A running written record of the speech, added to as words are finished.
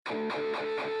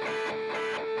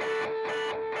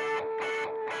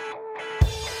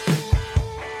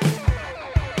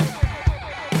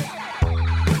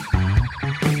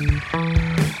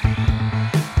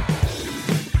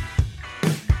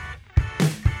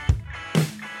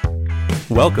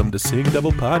Welcome to Seeing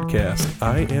Double Podcast.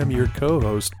 I am your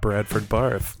co-host, Bradford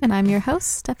Barth. And I'm your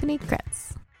host, Stephanie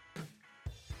Kretz.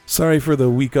 Sorry for the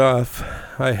week off.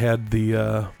 I had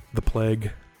the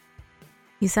plague.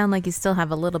 You sound like you still have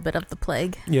a little bit of the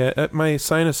plague. Yeah, my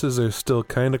sinuses are still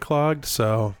kind of clogged,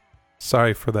 so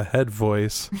sorry for the head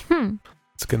voice.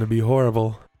 It's going to be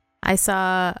horrible. I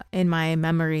saw in my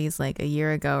memories like a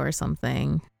year ago or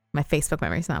something, my Facebook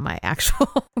memories, not my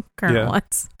actual current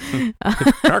ones.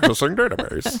 Accessing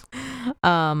database.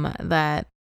 That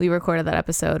we recorded that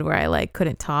episode where I like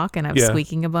couldn't talk and I was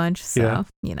squeaking a bunch. So,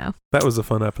 you know. That was a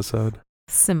fun episode.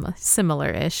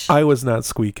 Similar-ish. I was not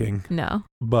squeaking. No.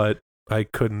 But I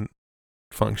couldn't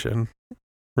function.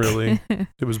 Really.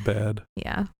 It was bad.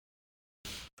 Yeah.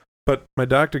 But my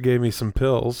doctor gave me some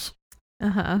pills.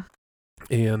 Uh-huh.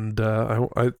 And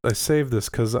I saved this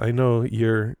because I know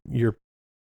your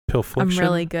pillfliction. I'm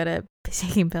really good at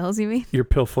taking pills, you mean? Your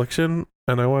pillfliction,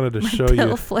 and I wanted to show you.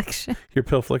 Pillfliction. Your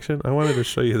pillfliction? I wanted to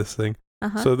show you this thing.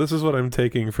 Uh-huh. So this is what I'm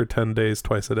taking for 10 days,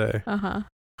 twice a day. Uh-huh.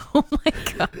 Oh my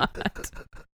God.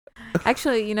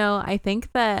 Actually, you know, I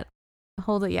think that,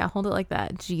 hold it like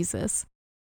that. Jesus.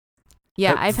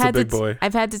 Yeah, I've had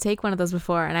to take one of those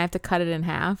before, and I have to cut it in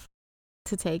half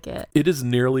to take it. It is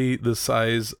nearly the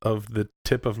size of the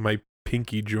tip of my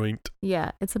pinky joint.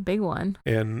 Yeah, it's a big one.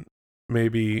 And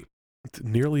maybe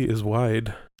nearly as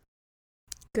wide.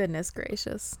 Goodness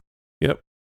gracious. Yep.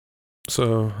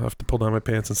 So I have to pull down my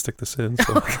pants and stick this in.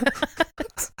 So.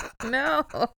 No.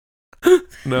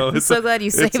 No. I'm so glad you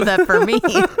saved that for me.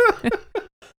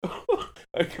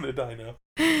 I'm gonna die now.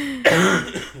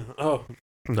 Oh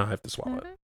no, I have to swallow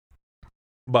it.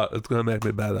 But it's gonna make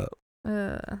me bad up.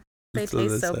 They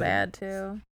taste so bad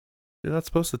too. You're not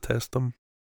supposed to test them.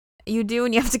 You do,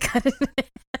 and you have to cut it in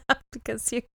half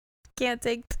because you can't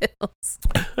take pills.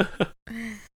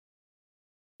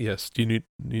 Yes, you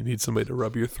need somebody to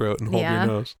rub your throat and hold your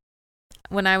nose.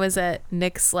 When I was at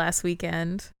Nick's last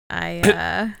weekend,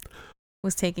 I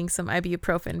was taking some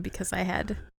ibuprofen because I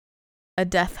had a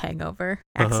death hangover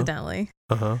accidentally.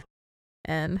 Uh-huh.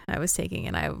 And I was taking,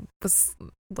 and I was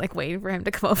like waiting for him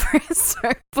to come over and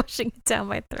start pushing it down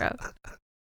my throat.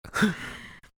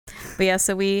 But yeah,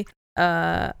 so we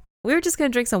were just gonna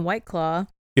drink some White Claw.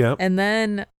 Yeah. And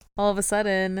then all of a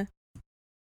sudden,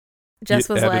 Jess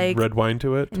was like, red wine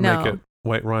to it to make it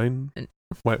white wine.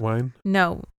 White wine.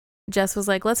 No, Jess was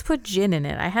like, let's put gin in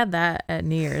it. I had that at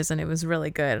New Year's, and it was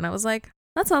really good. And I was like,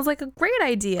 that sounds like a great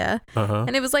idea. Uh-huh.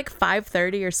 And it was like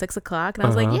 5:30 or 6 o'clock, and I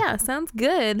was like, yeah, sounds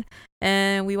good.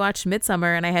 And we watched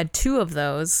Midsummer, and I had 2 of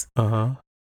those.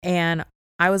 And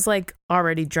I was like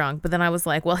already drunk, but then I was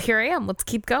like, well, here I am. Let's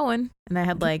keep going. And I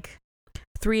had like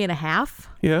 3.5.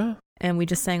 Yeah. And we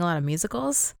just sang a lot of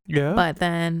musicals. Yeah. But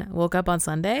then woke up on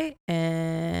Sunday,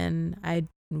 and I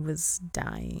was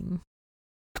dying.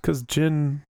 Because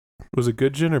gin, was it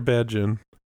good gin or bad gin?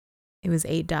 It was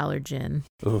 $8 gin.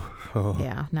 Oh.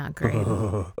 Yeah, not great.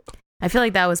 I feel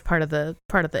like that was part of the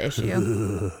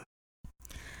issue.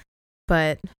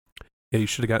 But yeah, you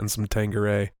should have gotten some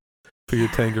Tanqueray for your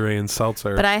Tanqueray and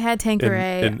seltzer. But I had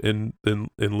Tanqueray in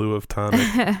lieu of tonic.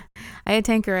 I had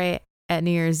Tanqueray at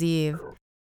New Year's Eve,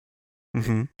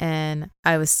 and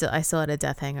I still had a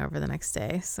death hangover the next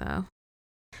day. So,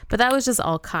 but that was just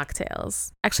all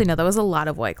cocktails. Actually, no, that was a lot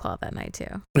of White Claw that night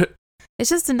too. It's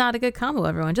just not a good combo,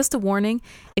 everyone. Just a warning: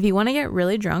 if you want to get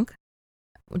really drunk,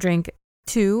 drink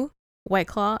 2 White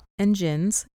Claw and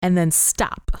gins, and then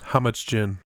stop. How much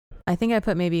gin? I think I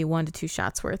put maybe 1 to 2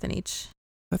 shots worth in each.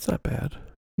 That's not bad.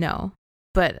 No,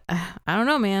 but I don't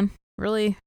know, man.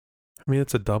 Really, I mean,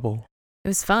 it's a double. It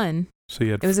was fun. So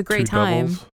you had it was a great 2 time.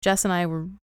 doubles? Jess and I were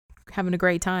having a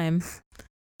great time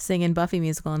singing Buffy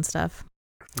musical and stuff.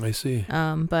 I see.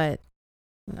 But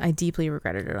I deeply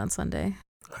regretted it on Sunday.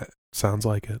 Sounds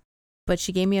like it. But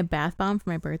she gave me a bath bomb for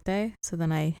my birthday, so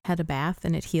then I had a bath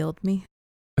and it healed me.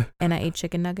 And I ate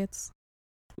chicken nuggets.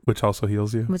 Which also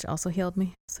heals you? Which also healed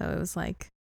me. So it was like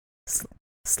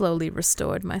slowly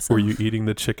restored myself. Were you eating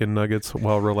the chicken nuggets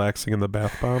while relaxing in the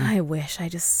bath bomb? I wish. I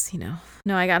just,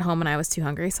 No, I got home and I was too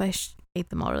hungry, so I ate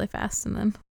them all really fast and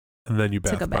then... And then you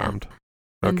bath bombed.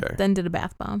 Okay. Then did a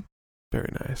bath bomb.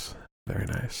 Very nice. Very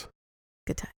nice.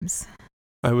 Good times.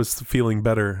 I was feeling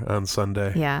better on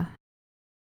Sunday. Yeah.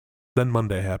 Then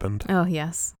Monday happened. Oh,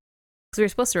 yes. Because we were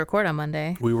supposed to record on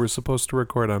Monday. We were supposed to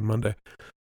record on Monday.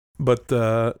 But...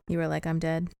 you were like, I'm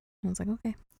dead. I was like,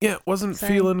 okay. Yeah, wasn't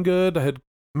feeling good. I had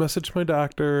messaged my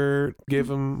doctor, gave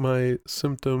him my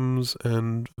symptoms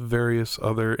and various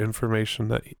other information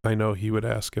that I know he would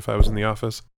ask if I was in the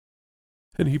office.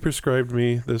 And he prescribed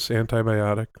me this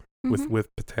antibiotic with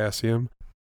potassium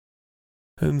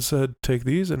and said, take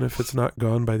these, and if it's not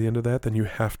gone by the end of that, then you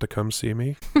have to come see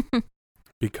me.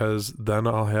 Because then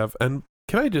I'll have... And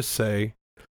can I just say...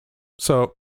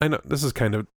 So, I know this is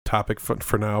kind of topic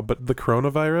for now, but the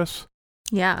coronavirus...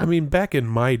 Yeah. I mean, back in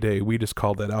my day, we just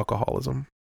called that alcoholism.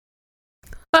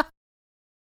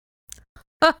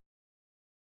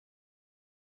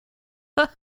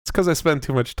 It's because I spent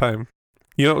too much time.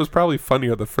 You know, it was probably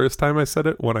funnier the first time I said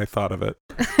it when I thought of it.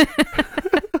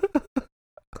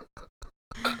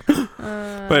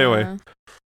 But anyway.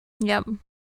 Yep.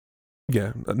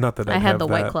 Yeah, not that I had the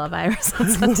White Claw virus on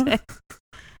Sunday.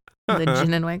 The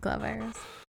gin and White Claw virus.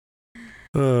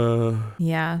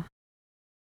 Yeah.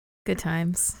 Good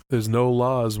times. There's no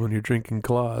laws when you're drinking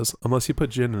claws. Unless you put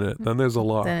gin in it, then there's a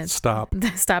law. Stop.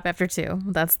 Stop after 2.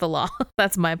 That's the law.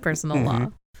 That's my personal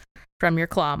law. From your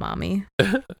claw mommy.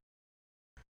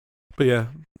 But yeah,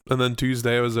 and then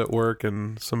Tuesday I was at work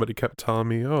and somebody kept telling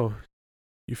me, oh,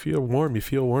 you feel warm,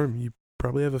 you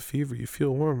probably have a fever, you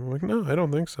feel warm. I'm like, no, I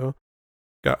don't think so.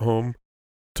 Got home,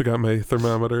 took out my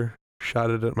thermometer, shot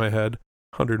it at my head,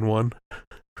 101.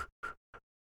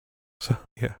 So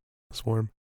yeah, it's warm.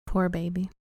 Poor baby.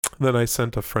 Then I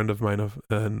sent a friend of mine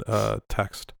a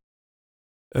text,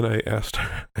 and I asked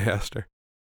her,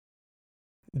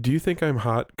 do you think I'm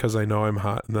hot? Because I know I'm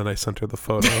hot. And then I sent her the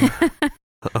photo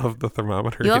of the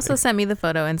thermometer. You also sent me the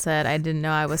photo and said, I didn't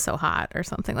know I was so hot or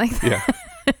something like that.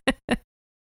 Yeah.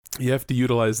 You have to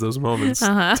utilize those moments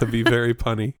to be very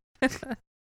punny.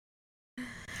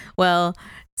 Well,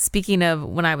 speaking of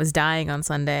when I was dying on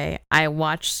Sunday, I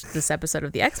watched this episode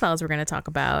of The X-Files we're going to talk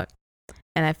about,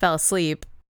 and I fell asleep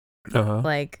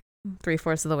like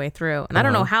 3/4 of the way through. And I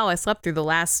don't know how I slept through the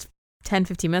last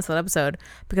 10-15 minutes of that episode,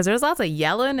 because there's lots of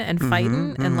yelling and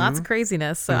fighting and lots of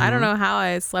craziness. So I don't know how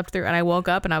I slept through, and I woke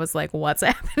up and I was like, what's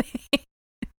happening?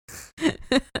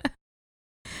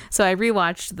 So I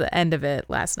rewatched the end of it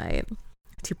last night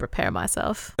to prepare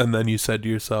myself. And then you said to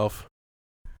yourself,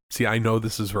 see, I know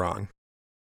this is wrong.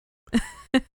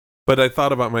 But I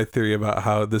thought about my theory about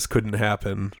how this couldn't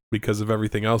happen because of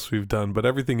everything else we've done. But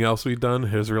everything else we've done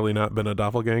has really not been a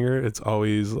doppelganger. It's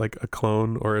always like a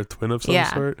clone or a twin of some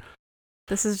sort.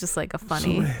 This is just like a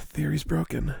funny... So my theory's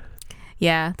broken.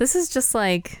 Yeah, this is just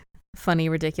like funny,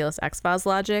 ridiculous X-Files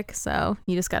logic. So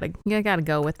you gotta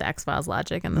go with the X-Files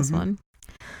logic in this one.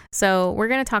 So we're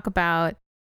going to talk about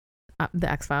the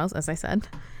X-Files, as I said.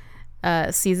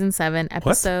 Season 7,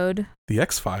 episode... What? The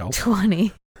X-Files?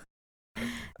 20.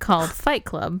 Called Fight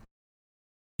Club.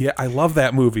 Yeah, I love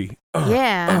that movie.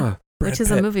 Which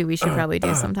is a movie we should probably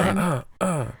do sometime.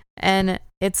 And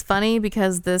it's funny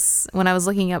because when I was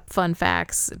looking up fun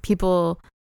facts,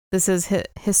 this is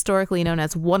historically known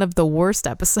as one of the worst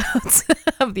episodes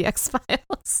of the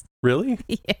X-Files. Really?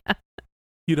 Yeah.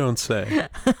 You don't say.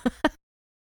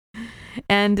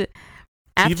 And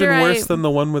after even worse than the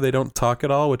one where they don't talk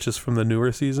at all, which is from the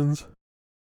newer seasons.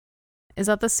 Is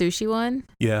that the sushi one?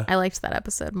 Yeah. I liked that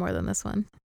episode more than this one.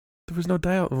 There was no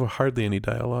hardly any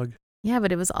dialogue. Yeah,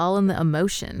 but it was all in the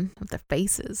emotion of their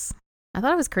faces. I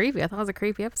thought it was creepy. I thought it was a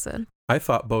creepy episode. I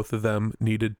thought both of them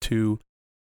needed to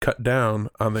cut down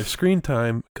on their screen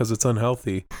time because it's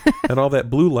unhealthy. And all that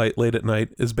blue light late at night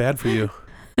is bad for you.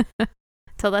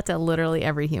 Tell that to literally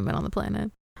every human on the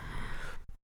planet.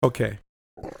 Okay.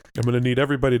 I'm going to need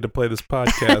everybody to play this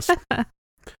podcast.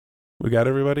 We got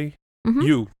everybody? Mm-hmm.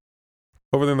 You.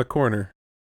 Over there in the corner.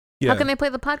 Yeah. How can they play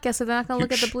the podcast if they're not going to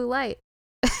look at the blue light?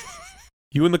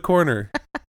 You in the corner.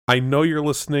 I know you're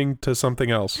listening to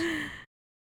something else.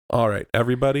 All right,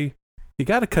 everybody. You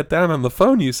got to cut down on the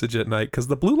phone usage at night because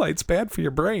the blue light's bad for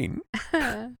your brain.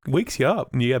 Wakes you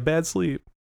up and you get bad sleep.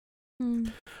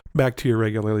 Back to your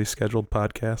regularly scheduled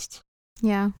podcasts.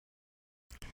 Yeah.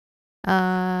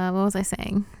 What was I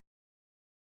saying?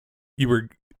 You were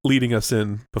leading us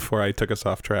in before I took us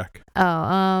off track.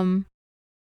 So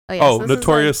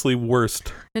notoriously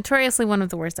worst. Notoriously one of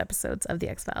the worst episodes of The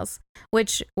X-Files.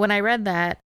 Which, when I read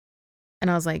that, and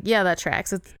I was like, yeah, that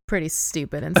tracks. It's pretty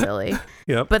stupid and silly.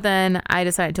 Yep. But then I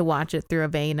decided to watch it through a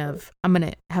vein of, I'm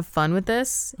going to have fun with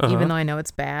this, even though I know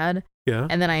it's bad. Yeah.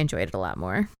 And then I enjoyed it a lot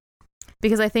more.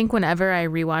 Because I think whenever I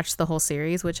rewatch the whole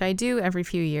series, which I do every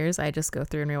few years, I just go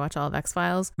through and rewatch all of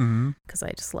X-Files because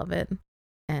I just love it.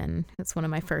 And it's one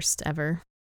of my first ever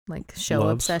show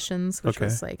obsessions, which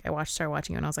was I started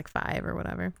watching it when I was 5 or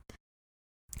whatever.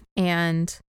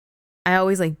 And I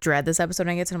always dread this episode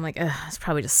when I get to it. I'm like, ugh, let's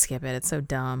probably just skip it. It's so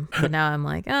dumb. But now I'm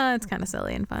like, it's kind of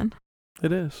silly and fun.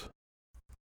 It is.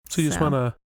 So you just want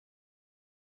to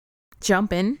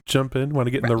jump in, want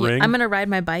to get in the ring? I'm gonna ride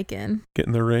my bike in. Get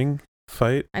in the ring,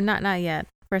 fight. I'm not yet.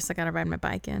 First, I gotta ride my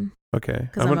bike in. Okay.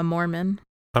 Because I'm a Mormon.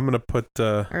 I'm gonna put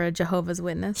or a Jehovah's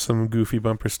Witness. Some goofy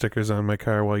bumper stickers on my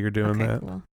car while you're doing that.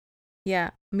 Cool.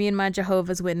 Yeah, me and my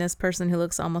Jehovah's Witness person who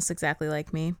looks almost exactly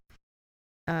like me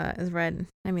is red.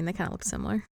 I mean, they kind of look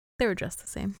similar. They were dressed the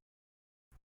same.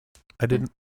 The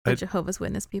Jehovah's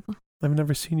Witness people. I've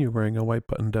never seen you wearing a white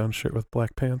button-down shirt with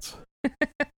black pants. Do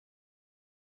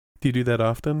you do that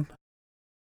often?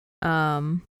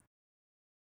 I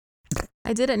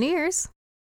did at New Year's.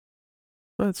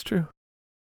 Oh, that's true.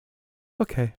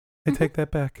 Okay, I take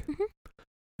that back.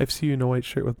 I've seen you in a white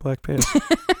shirt with black pants.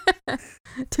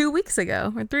 2 weeks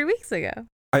ago or 3 weeks ago.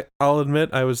 I'll admit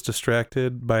I was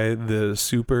distracted by the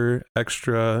super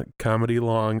extra comedy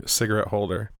long cigarette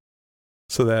holder.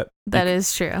 So that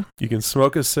is true. You can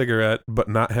smoke a cigarette but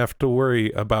not have to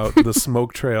worry about the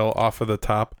smoke trail off of the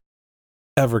top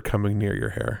ever coming near your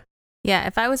hair. Yeah,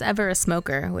 if I was ever a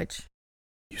smoker, which...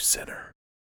 You sinner.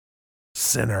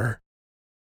 Sinner.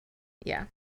 Yeah.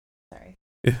 Sorry.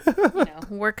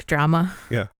 Work drama.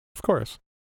 Yeah, of course.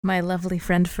 My lovely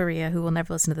friend Faria, who will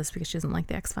never listen to this because she doesn't like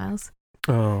the X-Files.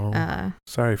 Oh,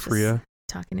 sorry, Faria.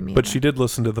 Talking to me. But she did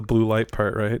listen to the blue light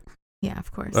part, right? Yeah,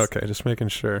 of course. Okay, just making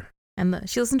sure. And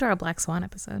she listened to our Black Swan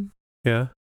episode. Yeah.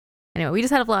 Anyway, we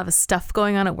just had a lot of stuff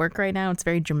going on at work right now. It's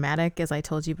very dramatic, as I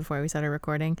told you before we started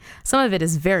recording. Some of it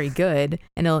is very good,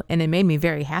 and it made me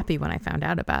very happy when I found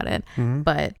out about it. Mm-hmm.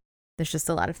 But there's just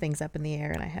a lot of things up in the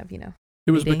air, and I have, It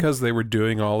was because they were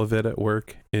doing all of it at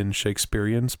work in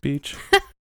Shakespearean speech,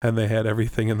 and they had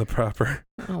everything in the proper.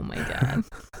 Oh my God.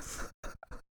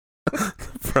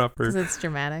 Proper. Because it's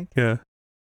dramatic. Yeah.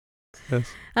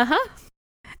 Yes. Uh-huh.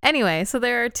 Anyway, so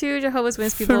there are two Jehovah's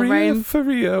Witness people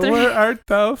Faria, where art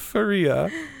thou,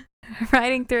 Faria?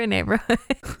 Riding through a neighborhood.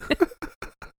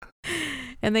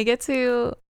 And they get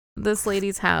to this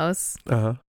lady's house.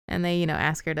 Uh-huh. And they,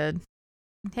 ask her to,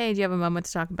 hey, do you have a moment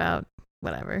to talk about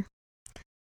whatever?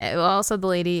 Also, the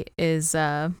lady is,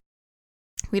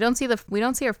 we don't see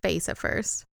her face at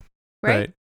first.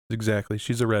 Right? Exactly.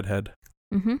 She's a redhead.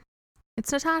 Mm-hmm.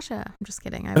 It's Natasha. I'm just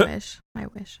kidding. I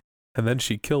wish. And then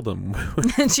she killed him.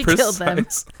 And she killed them.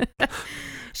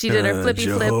 She did her flippy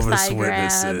flip thigh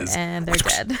grab, and they're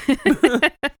dead.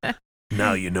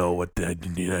 Now you know what I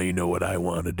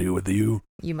want to do with you.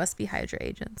 You must be Hydra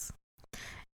agents.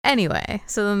 Anyway,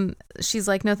 so then she's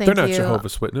like, no, thank you. They're not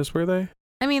Jehovah's Witness, were they?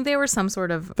 I mean, they were some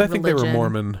sort of I think religion. they were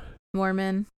Mormon.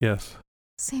 Mormon? Yes.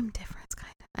 Same difference,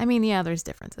 kind of. I mean, yeah, there's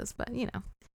differences, but,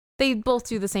 they both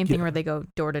do the same thing where they go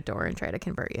door to door and try to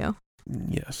convert you.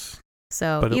 Yes.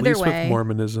 So but either at least way, with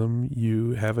Mormonism,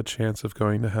 you have a chance of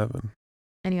going to heaven.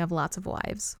 And you have lots of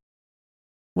wives.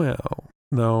 Well,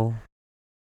 no.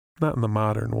 Not in the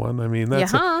modern one. I mean,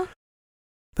 that's an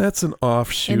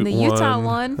offshoot in the Utah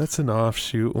one. That's an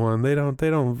offshoot one.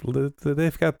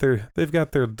 They've got their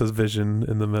division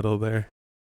in the middle there.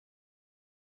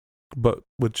 But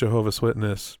with Jehovah's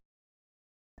Witness,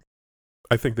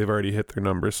 I think they've already hit their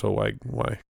numbers, so why?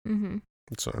 Mm-hmm.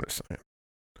 That's what I'm saying.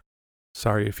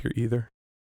 Sorry if you're either.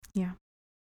 Yeah.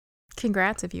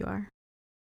 Congrats if you are.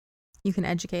 You can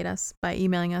educate us by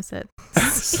emailing us at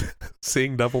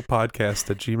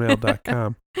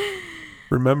seeingdoublepodcast@gmail.com.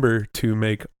 Remember to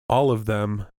make all of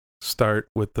them start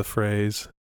with the phrase,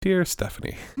 "Dear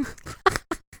Stephanie."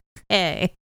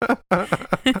 Hey.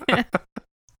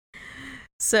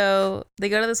 So they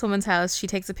go to this woman's house. She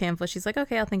takes a pamphlet. She's like,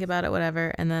 okay, I'll think about it,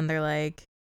 whatever. And then they're like...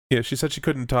 Yeah, she said she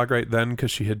couldn't talk right then because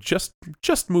she had just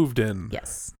moved in.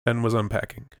 Yes. And was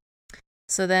unpacking.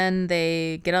 So then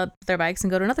they get out their bikes and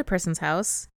go to another person's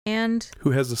house. And who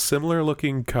has a similar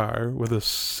looking car with a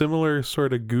similar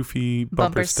sort of goofy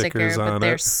bumper stickers on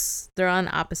it. They're on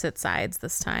opposite sides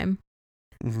this time.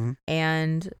 Mm-hmm.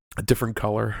 And a different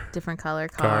color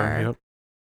car. Yep.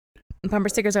 Bumper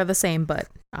stickers are the same, but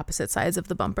opposite sides of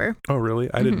the bumper. Oh, really?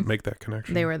 I didn't make that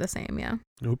connection. They were the same, yeah.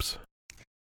 Oops.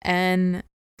 And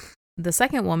the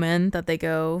second woman that they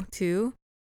go to,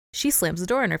 she slams the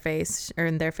door in their face.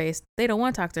 They don't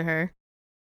want to talk to her.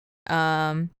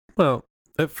 Well,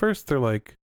 at first they're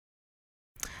like,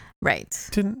 right.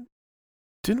 Didn't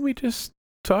we just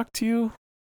talk to you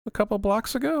a couple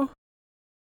blocks ago?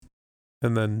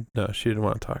 And then no, she didn't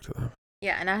want to talk to them.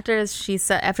 Yeah, and after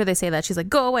they say that, she's like,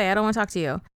 go away, I don't want to talk to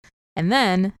you. And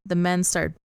then the men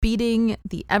start beating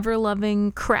the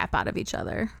ever-loving crap out of each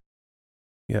other.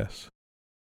 Yes.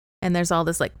 And there's all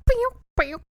this like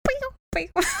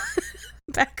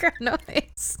background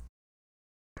noise.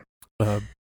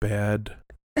 Bad.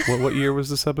 What year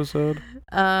was this episode?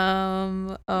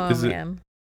 Man.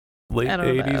 late I don't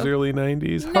 80s, know. early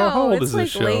 90s? No, How old it's is like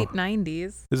this show? late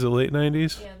 90s. Is it late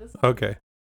 90s? Yeah, Okay.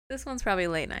 this one's probably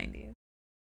late 90s.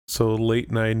 So late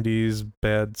 90s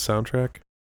bad soundtrack?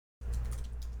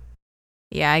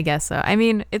 Yeah, I guess so. I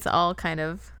mean, it's all kind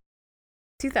of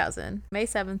 2000, May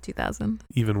 7th, 2000.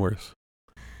 Even worse.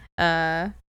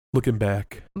 But Looking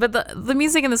back. the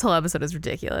music in this whole episode is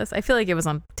ridiculous. I feel like it was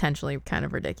intentionally kind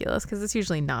of ridiculous because it's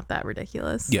usually not that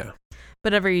ridiculous. Yeah.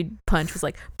 But every punch was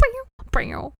like,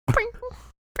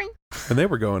 And they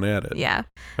were going at it. yeah.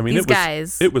 I mean, These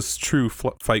guys. it was true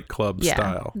Fight Club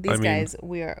style. These I mean, guys,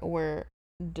 we're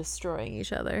destroying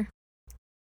each other.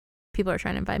 People are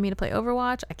trying to invite me to play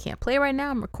Overwatch. I can't play right now.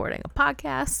 I'm recording a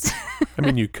podcast. I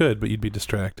mean, you could, but you'd be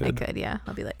distracted. I could, yeah.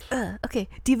 I'll be like, okay,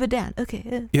 Diva down.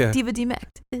 Okay, Yeah. Diva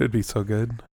demeched. It'd be so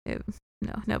good. No,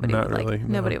 nobody Not would really, like.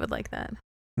 no. Nobody would like that.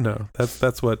 No,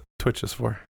 that's what Twitch is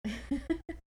for.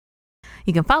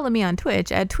 You can follow me on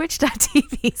Twitch at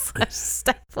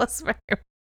twitch.tv/StylePlusFire.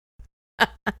 I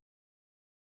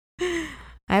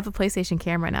have a PlayStation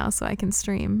camera now, so I can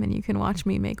stream, and you can watch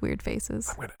me make weird faces.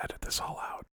 I'm gonna edit this all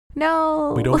out.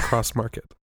 No, We don't cross market.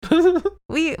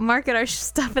 We market our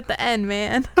stuff at the end,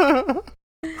 man.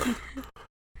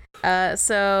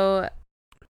 So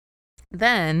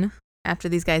then, after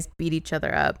these guys beat each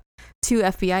other up, 2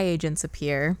 FBI agents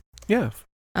appear. Yeah.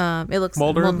 It looks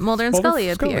Mulder and Scully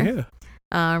appear.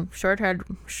 Yeah. Short-haired.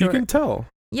 You can tell.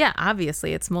 Yeah,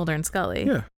 obviously it's Mulder and Scully.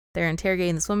 Yeah. They're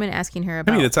interrogating this woman, asking her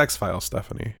about. I mean, it's X-Files,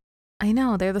 Stephanie. I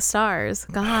know, they're the stars.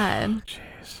 God.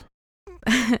 Jeez.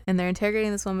 And they're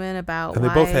interrogating this woman about And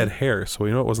why they both had hair, so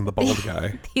we know it wasn't the bald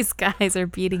guy. these guys are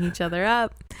beating each other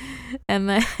up. And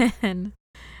then,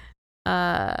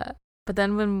 but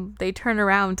then when they turn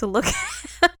around to look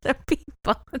at the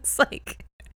people, it's like,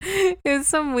 it was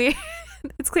some weird,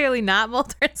 it's clearly not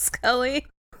Mulder and Scully.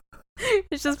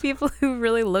 It's just people who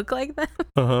really look like them.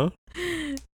 Uh-huh.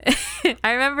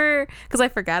 I remember, because I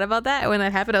forgot about that. When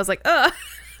that happened, I was like, ugh.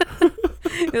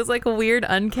 It was like a weird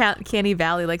uncanny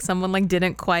valley. Like someone like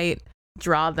didn't quite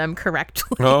draw them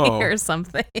correctly or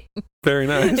something. Very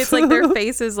nice. It's like their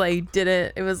faces like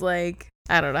didn't. It was like,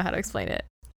 I don't know how to explain it.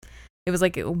 It was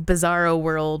like a bizarro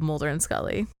world Mulder and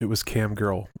Scully. It was Cam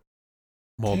Girl,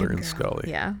 Mulder Cam and Girl. Scully.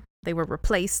 Yeah. They were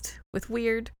replaced with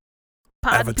weird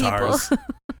pod Avatars. people.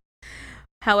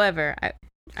 However,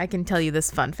 I can tell you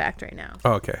this fun fact right now.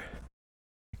 Oh, okay.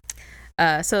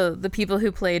 So the people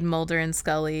who played Mulder and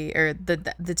Scully, or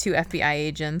the 2 FBI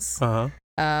agents, were,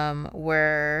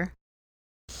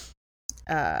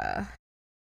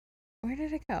 where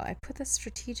did it go? I put this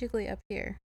strategically up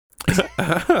here.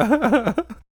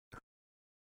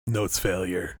 Notes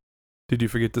failure. Did you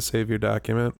forget to save your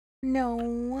document?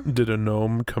 No. Did a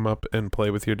gnome come up and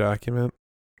play with your document?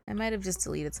 I might have just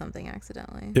deleted something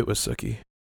accidentally. It was Sookie.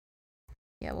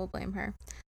 Yeah, we'll blame her.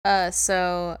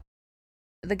 So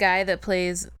the guy that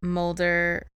plays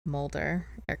Mulder,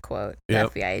 air quote, the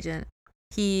FBI agent,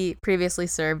 he previously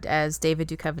served as David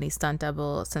Duchovny's stunt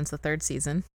double since the 3rd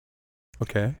season.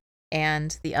 Okay.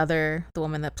 And the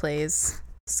woman that plays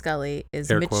Scully is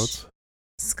Air Mitch. quotes.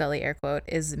 Scully, air quote,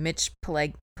 is Mitch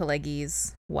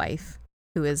Pileggi's wife,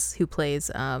 who plays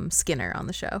Skinner on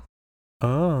the show.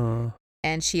 Oh.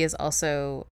 And she has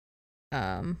also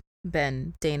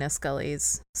been Dana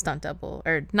Scully's stunt double,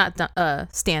 or not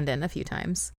stand-in a few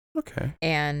times. Okay.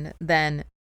 And then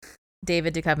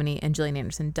David Duchovny and Gillian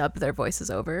Anderson dubbed their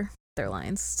voices over their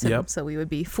lines, so we would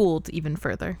be fooled even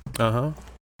further. They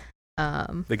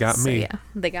got me. Yeah,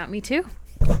 they got me too.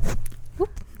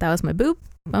 Whoop, that was my boob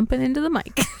bumping into the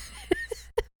mic.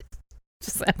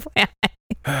 Just FYI.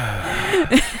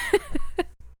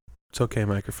 It's okay,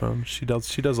 microphone. She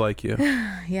does like you.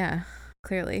 Yeah,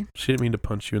 clearly. She didn't mean to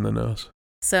punch you in the nose.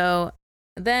 So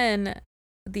then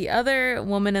the other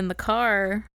woman in the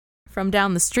car from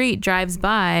down the street drives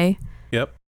by.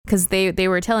 Yep. Because they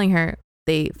were telling her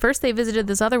they visited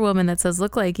this other woman that says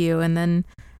look like you, and then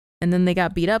they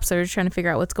got beat up. So they're trying to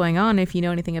figure out what's going on, if you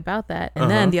know anything about that. And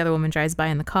then the other woman drives by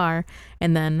in the car,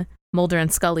 and then Mulder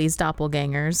and Scully's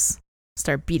doppelgangers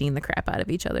start beating the crap out of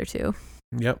each other too.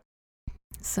 Yep.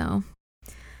 So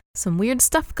some weird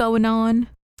stuff going on.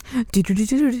 Do you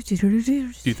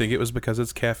think it was because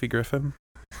it's Kathy Griffin?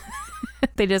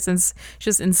 They just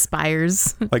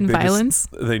inspires like violence.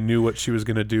 They knew what she was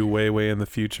going to do way in the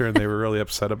future, and they were really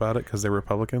upset about it because they're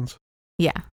Republicans.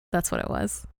 Yeah, that's what it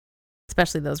was.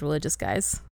 Especially those religious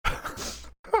guys.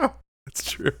 It's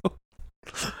true.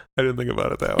 I didn't think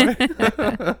about it that way.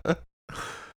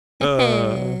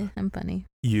 I'm funny.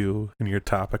 You and your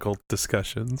topical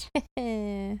discussions.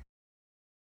 Yep.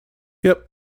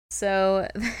 So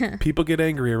people get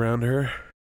angry around her,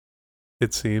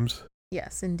 it seems.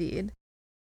 Yes, indeed.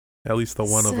 At least the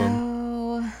one of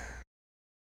them.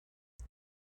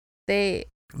 So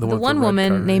the one with one the red woman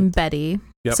car, right? named Betty.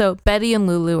 Yep. So Betty and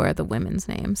Lulu are the women's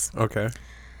names. Okay.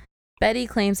 Betty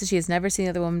claims that she has never seen the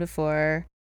other woman before,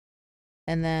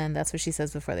 and then that's what she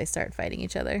says before they start fighting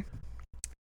each other.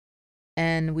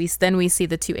 And we see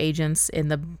the two agents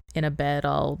in a bed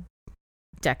all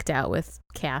decked out with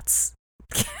casts.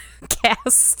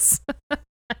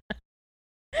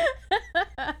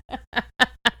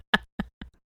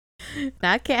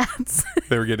 Not cats.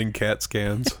 They were getting cat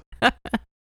scans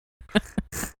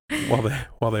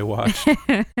while they watched.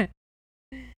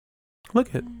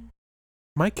 Look at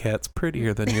my cat's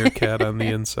prettier than your cat on the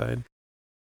inside.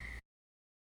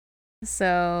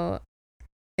 So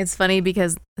it's funny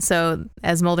because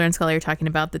as Mulder and Scully are talking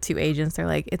about the two agents, they're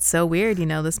like, it's so weird,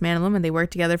 this man and woman, they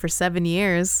worked together for 7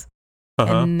 years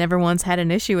and never once had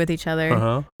an issue with each other.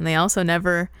 And they also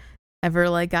never ever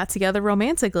like got together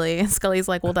romantically. And Scully's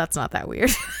like, well, that's not that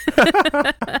weird.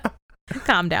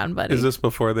 Calm down, buddy. Is this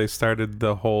before they started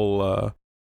the whole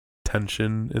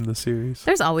tension in the series?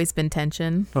 There's always been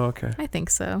tension. Oh, okay. I think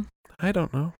so. I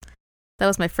don't know. That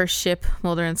was my first ship,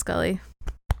 Mulder and Scully.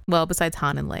 Well, besides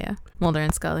Han and Leia, Mulder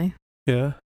and Scully.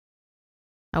 Yeah.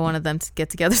 I wanted them to get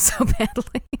together so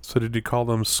badly. So did you call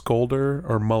them Scolder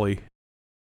or Mully?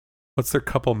 What's their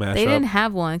couple mashup? They didn't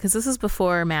have one because this was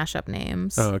before mashup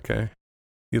names. Oh, okay.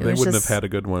 Yeah, they was wouldn't just- have had a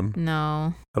good one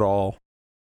No. at all.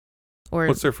 Or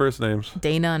What's their first names?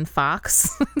 Dana and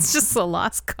Fox. It's just a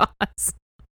lost cause.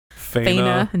 Fana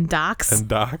Dana and Dox. and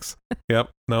Dox. Yep.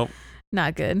 Nope.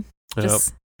 Not good. Yep.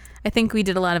 Just, I think we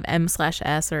did a lot of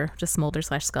M/S or just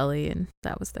Mulder/Scully, and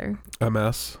that was their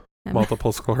MS.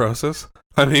 Multiple sclerosis.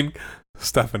 I mean,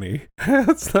 Stephanie.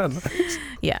 That's not nice.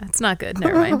 Yeah, it's not good.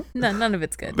 Never mind. None of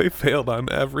it's good. They failed on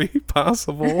every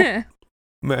possible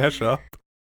mashup.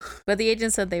 But the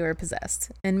agent said they were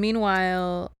possessed. And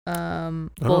meanwhile,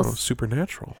 both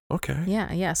supernatural. Okay.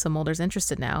 Yeah. So Mulder's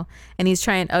interested now. And he's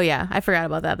trying, oh yeah, I forgot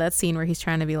about that. That scene where he's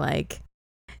trying to be like,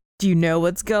 do you know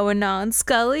what's going on,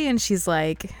 Scully? And she's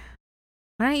like,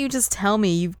 why don't you just tell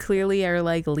me? You clearly are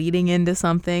like leading into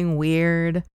something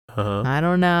weird. I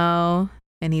don't know.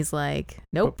 And he's like,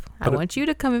 nope, I want you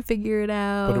to come and figure it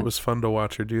out. But it was fun to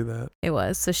watch her do that. It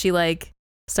was. So she like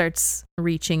starts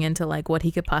reaching into like what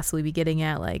he could possibly be getting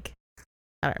at. Like,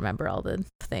 I don't remember all the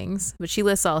things, but she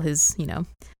lists all his,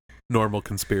 Normal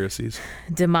conspiracies.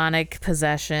 Demonic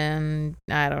possession.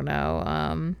 I don't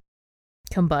know.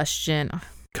 Combustion.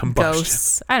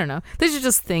 Ghosts. I don't know. These are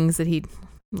just things that he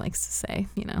likes to say,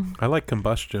 I like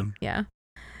combustion. Yeah.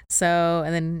 So,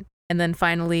 and then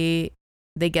finally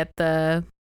they get the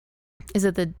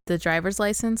driver's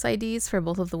license IDs for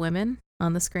both of the women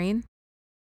on the screen?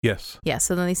 Yes. Yeah,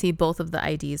 so then they see both of the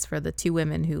IDs for the two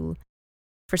women who,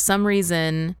 for some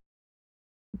reason,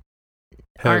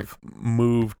 have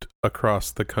moved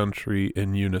across the country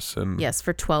in unison. Yes,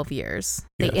 for 12 years.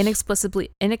 Yes. They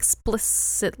inexplicably,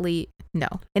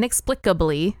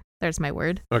 there's my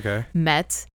word, Okay.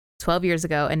 met 12 years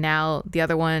ago, and now the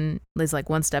other one is like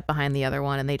one step behind the other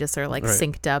one, and they just are like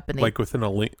synced up, and they like within a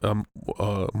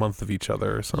month of each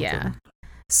other or something. Yeah.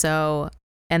 So,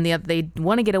 and they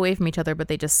want to get away from each other, but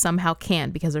they just somehow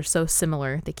can't because they're so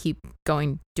similar. They keep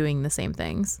doing the same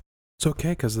things. It's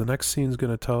okay because the next scene is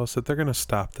going to tell us that they're going to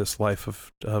stop this life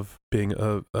of being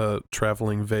a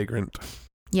traveling vagrant.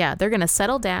 Yeah, they're going to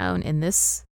settle down in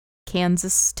this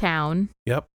Kansas town.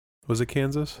 Yep. Was it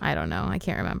Kansas? I don't know. I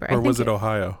can't remember. Or was it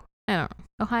Ohio? I don't know.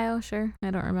 Ohio, sure.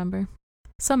 I don't remember.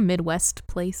 Some Midwest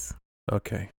place.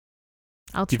 Okay.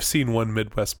 You've seen one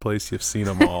Midwest place. You've seen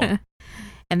them all.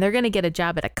 And they're going to get a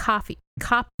job at a coffee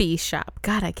shop.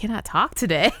 God, I cannot talk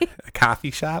today. A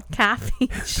coffee shop? Coffee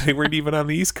shop. They weren't even on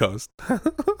the East Coast.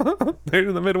 They're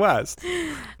in the Midwest.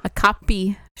 A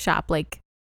coffee shop like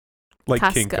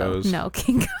Costco. Kinko's. No,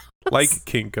 Kinko's. Like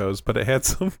Kinko's, but it had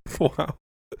some... Wow.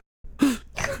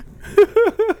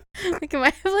 Like, am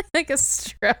I having like a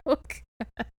stroke?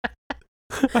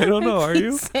 I don't know. Are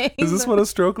you? Is this what a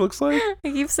stroke looks like? I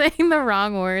keep saying the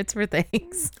wrong words for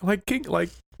things. Like a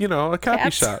coffee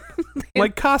Cats. shop,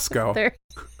 like Costco.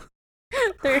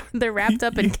 They're wrapped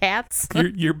up in cats.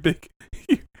 Your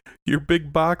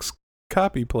big box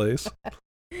copy place.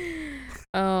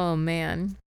 Oh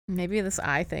man, maybe this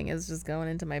eye thing is just going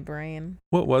into my brain.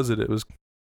 What was it? It was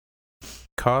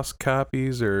Cost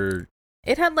Copies or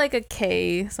it had like a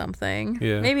K something.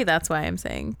 Yeah. Maybe that's why I'm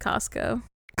saying Costco.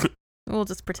 We'll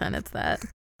just pretend it's that.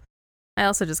 I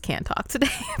also just can't talk today.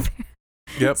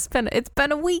 Yep. It's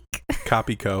been a week.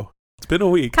 Copyco. It's been a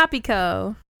week.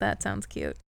 Copyco. That sounds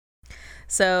cute.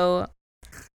 So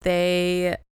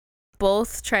they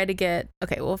both try to get...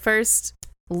 Okay, well, first,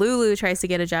 Lulu tries to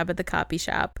get a job at the copy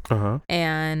shop. Uh-huh.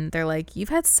 And they're like, you've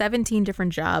had 17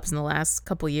 different jobs in the last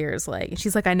couple years. Like, and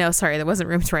she's like, I know, sorry, there wasn't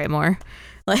room to write more.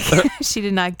 Like, she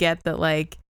did not get that,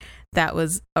 like, that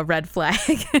was a red flag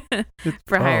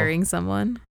for hiring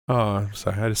someone. Oh, I'm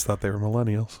sorry. I just thought they were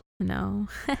millennials. No.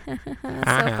 So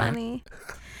funny.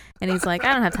 And he's like,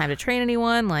 I don't have time to train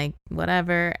anyone, like,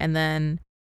 whatever. And then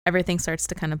everything starts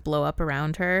to kind of blow up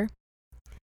around her.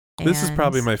 This is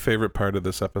probably my favorite part of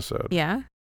this episode. Yeah?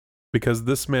 Because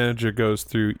this manager goes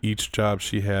through each job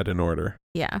she had in order.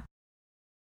 Yeah.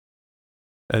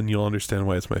 And you'll understand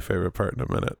why it's my favorite part in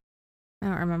a minute. I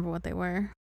don't remember what they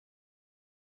were.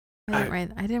 I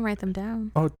didn't write them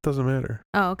down. Oh, it doesn't matter.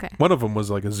 Oh, okay. One of them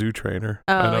was like a zoo trainer.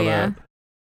 Oh, I know yeah. that.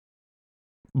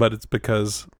 But it's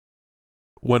because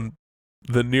when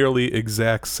the nearly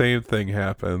exact same thing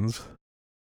happens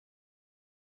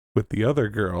with the other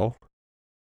girl,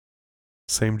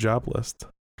 same job list.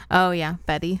 Oh, yeah.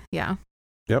 Betty. Yeah.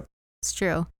 Yep. It's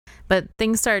true. But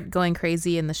things start going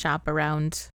crazy in the shop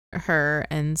around her.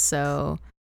 And so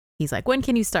he's like, when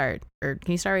can you start? Or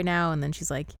can you start right now? And then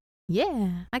she's like,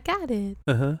 yeah, I got it.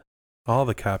 Uh-huh. All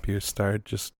the copiers start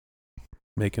just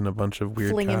making a bunch of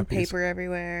weird flinging copies. paper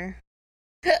everywhere.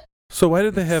 So why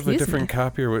did they have a Excuse different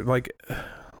copier? Like,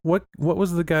 what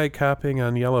was the guy copying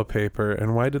on yellow paper,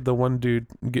 and why did the one dude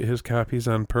get his copies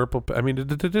on purple? I mean, did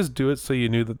they just do it so you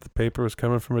knew that the paper was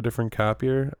coming from a different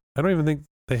copier? I don't even think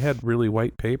they had really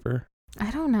white paper.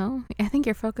 I don't know. I think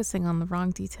you're focusing on the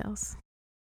wrong details.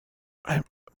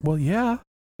 Well, yeah,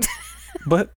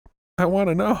 but I want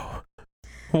to know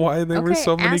why there were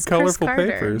so many ask colorful Chris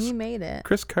Carter. papers. He made it.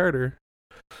 Chris Carter.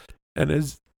 And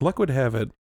as luck would have it,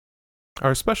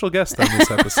 our special guest on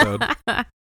this episode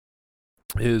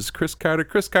is Chris Carter.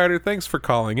 Chris Carter, thanks for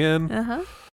calling in. Uh-huh.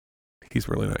 He's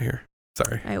really not here.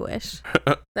 Sorry. I wish.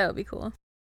 That would be cool.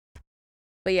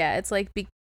 But yeah, it's like,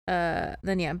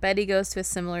 then yeah, Betty goes to a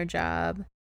similar job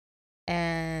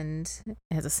and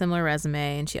has a similar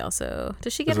resume, and she also,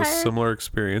 does she get Has hired? a similar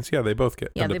experience. Yeah, they both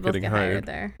end up getting hired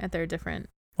there at their different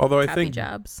Although I copy think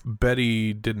jobs.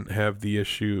 Betty didn't have the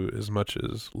issue as much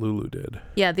as Lulu did.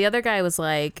 Yeah, the other guy was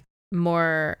like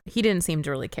he didn't seem to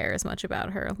really care as much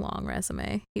about her long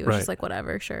resume. He was just like,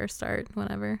 whatever, sure, start,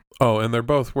 whatever. Oh, and they're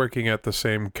both working at the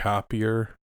same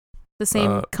copier. The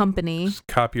same company.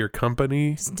 Copier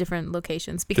company. Just different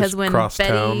locations. Because just when cross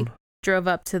Betty town. drove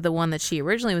up to the one that she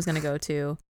originally was going to go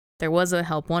to, there was a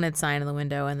help wanted sign in the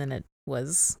window, and then it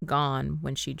was gone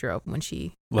when she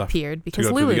appeared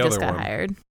because Lulu just got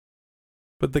hired.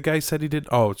 But the guy said he did.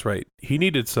 Oh, it's right. He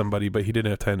needed somebody, but he didn't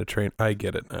have time to train. I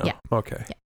get it now. Yeah. Okay.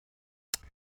 Yeah.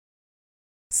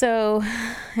 So,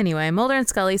 anyway, Mulder and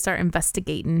Scully start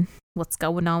investigating what's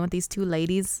going on with these two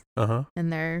ladies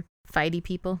and their fighty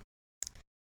people.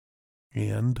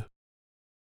 And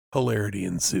hilarity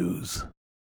ensues.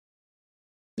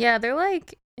 Yeah, they're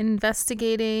like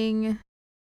investigating.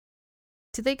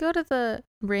 Do they go to the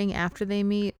ring after they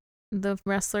meet the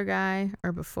wrestler guy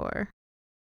or before?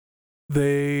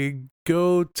 They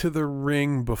go to the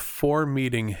ring before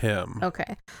meeting him.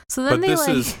 Okay. So then they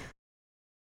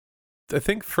I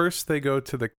think first they go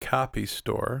to the copy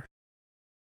store.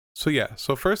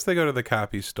 So first they go to the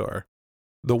copy store,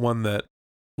 the one that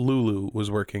Lulu was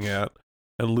working at,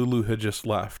 and Lulu had just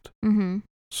left. Mm-hmm.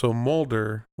 So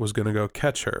Mulder was going to go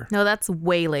catch her. No, that's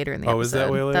way later in the episode. Oh, is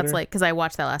that way later? That's like, because I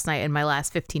watched that last night in my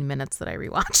last 15 minutes that I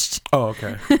rewatched. Oh,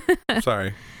 okay.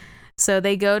 Sorry. So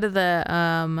they go to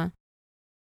the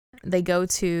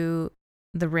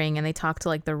ring and they talk to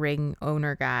like the ring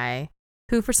owner guy,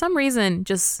 who for some reason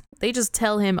they just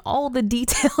tell him all the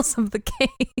details of the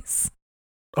case.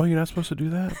 Oh, you're not supposed to do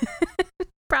that?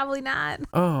 Probably not.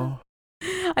 Oh.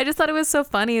 I just thought it was so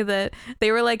funny that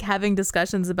they were like having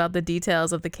discussions about the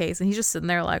details of the case, and he's just sitting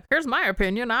there like, here's my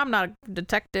opinion. I'm not a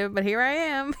detective, but here I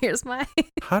am. Here's my...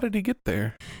 How did he get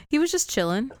there? He was just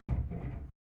chilling.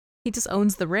 He just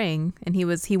owns the ring, and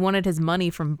he wanted his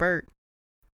money from Bert.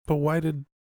 But why did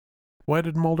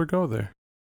Mulder go there?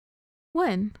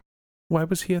 When? Why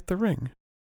was he at the ring?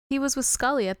 He was with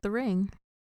Scully at the ring.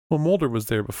 Well, Mulder was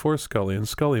there before Scully, and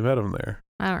Scully met him there.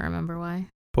 I don't remember why.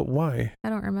 But why? I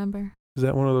don't remember. Is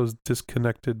that one of those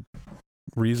disconnected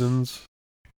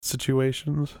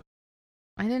situations?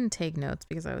 I didn't take notes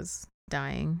because I was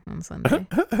dying on Sunday.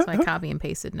 So I copy and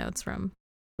pasted notes from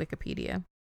Wikipedia.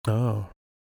 Oh,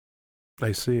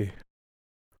 I see.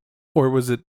 Or was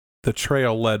it the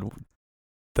trail led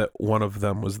that one of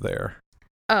them was there?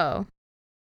 Oh.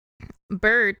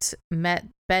 Bert met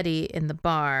Betty in the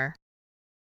bar.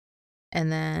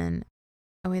 And then...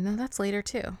 Oh, wait, no, that's later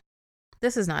too.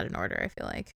 This is not in order, I feel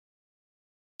like.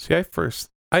 See, first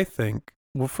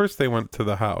they went to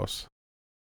the house.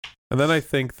 And then I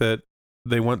think that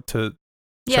they went to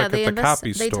Yeah, check at the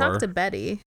copy they store. talked to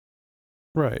Betty.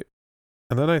 Right.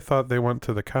 And then I thought they went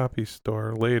to the copy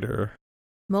store later.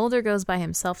 Mulder goes by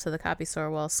himself to the copy store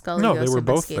while Scully No, goes they were to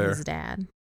both investigate there. his dad.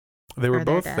 They were Or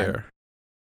their both dad. there.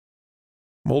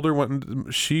 Mulder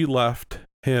went, she left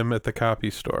him at the copy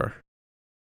store.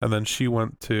 And then she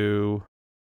went to,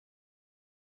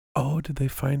 did they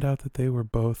find out that they were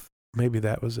both, maybe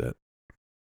that was it.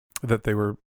 That they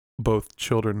were both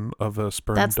children of a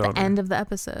sperm That's donor. the end of the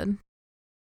episode.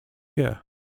 Yeah.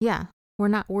 Yeah, we're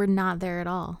not there at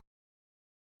all.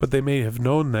 But they may have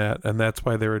known that, and that's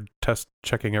why they were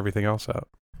checking everything else out.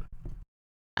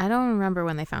 I don't remember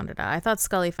when they found it out. I thought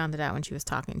Scully found it out when she was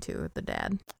talking to the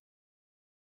dad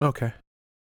Okay.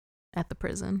 at the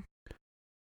prison,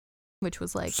 which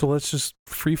was like, So let's just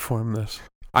freeform this.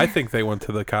 I think they went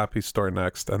to the copy store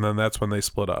next, and then that's when they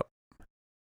split up.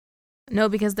 no,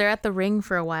 because they're at the Ring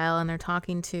for a while and they're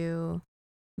talking to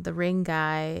the Ring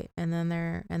guy, and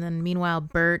then meanwhile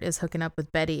Bert is hooking up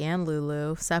with Betty and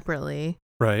Lulu separately,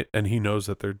 Right, and he knows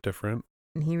that they're different.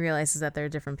 and he realizes that they're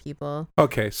different people.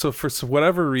 Okay, so for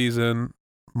whatever reason,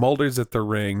 Mulder's at the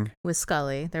Ring. With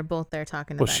Scully, they're both there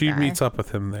talking to Well, that she guy. meets up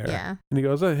with him there. Yeah, And he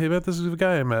goes, hey, this is the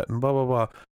guy I met, and blah, blah, blah.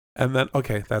 And then,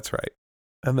 okay, that's right.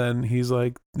 And then he's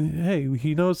like, hey,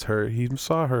 he knows her. He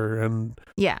saw her, and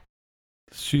yeah.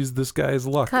 she's this guy's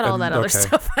luck. Cut all And, that other okay.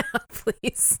 stuff out,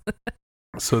 please.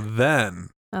 So then,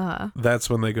 Uh-huh. that's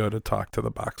when they go to talk to the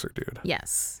boxer dude.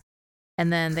 Yes.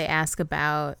 And then they ask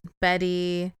about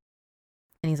Betty,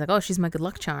 and he's like, oh, she's my good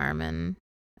luck charm, and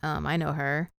I know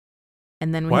her.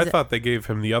 And then when Well, I he's thought they gave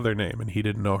him the other name, and he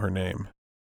didn't know her name.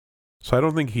 So I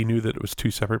don't think he knew that it was two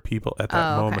separate people at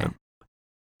that Oh, okay. moment.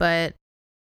 But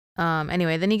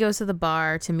anyway, then he goes to the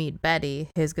bar to meet Betty,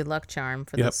 his good luck charm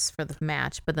for Yep. for the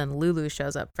match. But then Lulu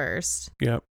shows up first,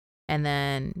 Yep, and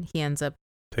then he ends up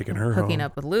taking her hooking home.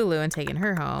 up with Lulu and taking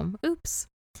her home. Oops.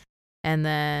 And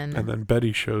then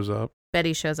Betty shows up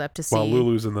Betty shows up to see. while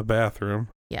Lulu's in the bathroom.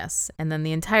 Yes, and then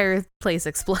the entire place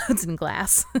explodes in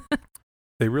glass.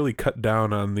 They really cut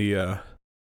down on the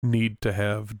need to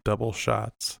have double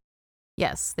shots.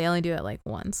 Yes, they only do it like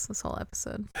once this whole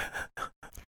episode.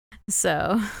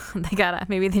 So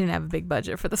maybe they didn't have a big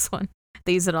budget for this one.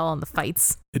 They use it all in the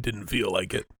fights. It didn't feel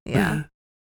like it. Yeah.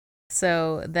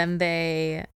 So then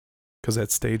Because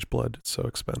that stage blood is so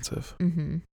expensive.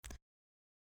 Mm-hmm.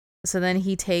 So then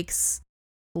he takes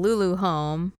Lulu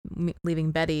home,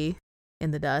 leaving Betty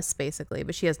in the dust, basically,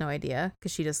 but she has no idea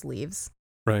because she just leaves.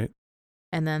 Right.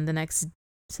 And then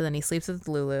so then he sleeps with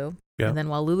Lulu. Yep. And then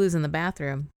while Lulu's in the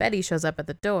bathroom, Betty shows up at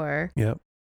the door. Yep.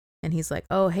 And he's like,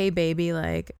 oh, hey, baby.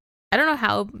 Like, I don't know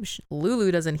how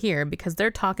Lulu doesn't hear because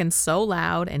they're talking so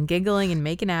loud and giggling and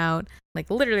making out, like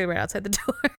literally right outside the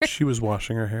door. She was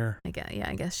washing her hair. I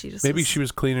guess she just Maybe she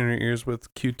was cleaning her ears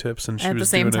with Q-tips and she At the was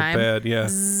same doing time. it bad. Yeah.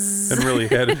 Zzz. And really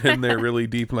had it in there really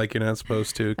deep like you're not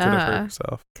supposed to. Could have hurt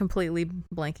herself. Completely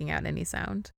blanking out any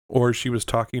sound. Or she was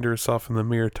talking to herself in the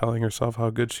mirror, telling herself how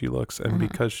good she looks. And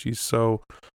because she's so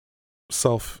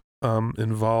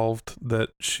involved that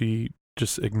she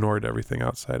just ignored everything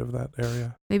outside of that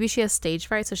area. Maybe she has stage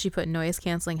fright, so she put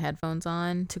noise-canceling headphones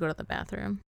on to go to the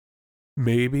bathroom.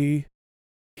 Maybe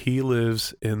he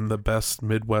lives in the best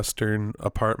Midwestern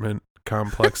apartment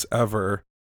complex ever.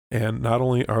 And not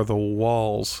only are the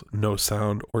walls no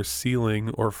sound or ceiling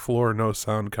or floor no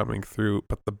sound coming through,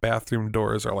 but the bathroom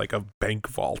doors are like a bank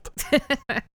vault.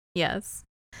 Yes.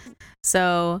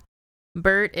 So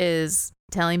Bert is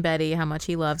telling Betty how much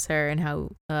he loves her and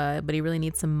how, but he really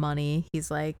needs some money. He's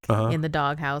like in the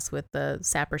doghouse with the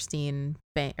Saperstein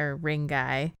ring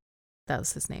guy. That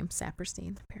was his name,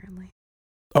 Saperstein, apparently.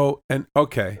 Oh, and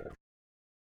okay.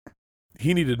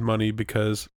 He needed money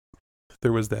because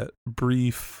there was that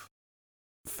brief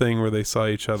thing where they saw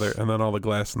each other and then all the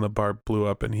glass in the bar blew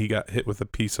up and he got hit with a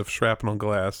piece of shrapnel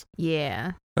glass.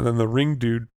 Yeah. And then the ring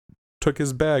dude took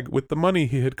his bag with the money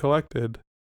he had collected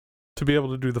to be able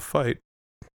to do the fight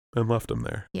and left him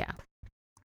there. Yeah.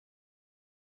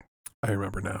 I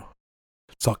remember now.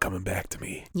 It's all coming back to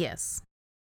me. Yes.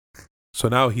 So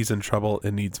now he's in trouble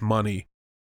and needs money,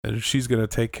 and she's going to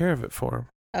take care of it for him.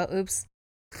 Oh, oops.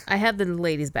 I had the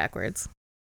ladies backwards.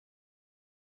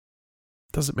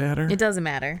 Doesn't matter. It doesn't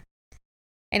matter.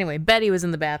 Anyway, Betty was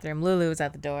in the bathroom. Lulu was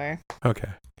at the door. Okay.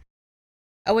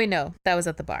 Oh, wait, no. That was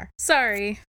at the bar.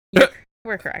 Sorry.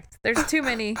 We're correct. There's too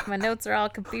many. My notes are all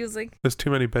confusing. There's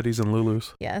too many Bettys and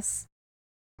Lulus. Yes.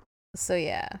 So,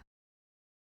 yeah.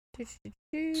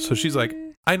 So she's like,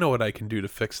 I know what I can do to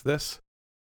fix this.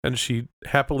 And she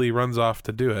happily runs off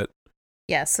to do it.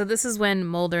 Yeah, so this is when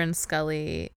Mulder and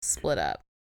Scully split up.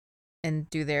 and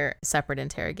do their separate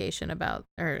investigation about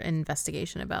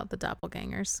the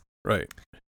doppelgangers. Right.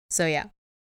 So yeah,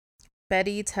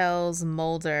 Betty tells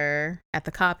Mulder at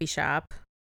the copy shop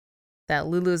that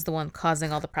Lulu is the one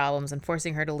causing all the problems and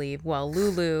forcing her to leave, while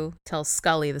Lulu tells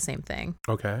Scully the same thing.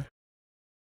 Okay.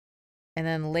 And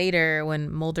then later,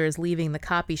 when Mulder is leaving the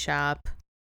copy shop,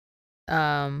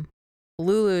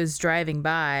 Lulu is driving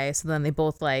by, so then they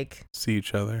both like see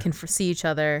each other. Can see each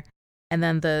other, and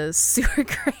then the sewer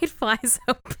grate flies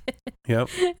open. Yep.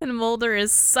 And Mulder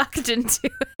is sucked into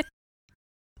it.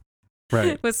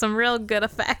 Right. With some real good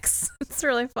effects. It's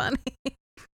really funny.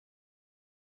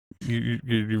 You're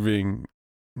being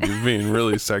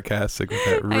really sarcastic with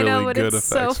that. Really I know, but good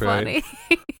it's effects, so funny.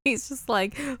 Right? He's just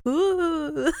like,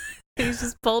 ooh. He's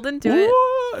just pulled into it.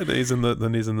 And then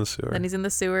he's in the sewer. Then he's in the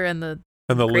sewer, and the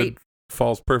lid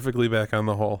falls perfectly back on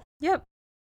the hole. Yep.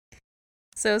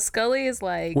 So Scully is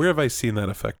like, where have I seen that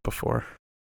effect before?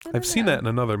 I've seen that in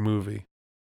another movie.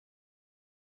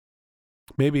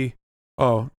 Maybe.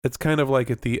 Oh, it's kind of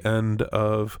like at the end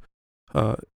of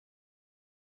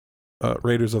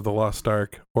Raiders of the Lost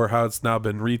Ark, or how it's now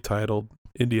been retitled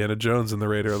Indiana Jones and the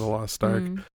Raider of the Lost Ark.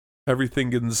 Everything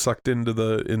getting sucked into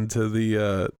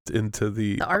the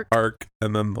ark,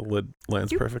 and then the lid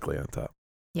lands perfectly on top.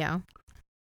 Yeah.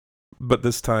 But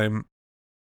this time,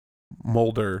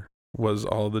 Mulder was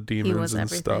all the demons and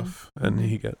everything. Stuff, and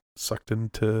he got sucked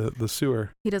into the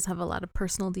sewer. He does have a lot of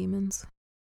personal demons.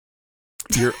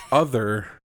 Your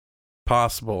other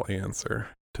possible answer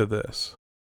to this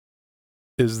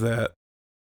is that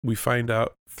we find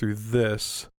out through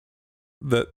this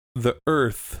that the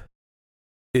Earth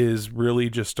is really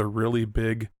just a really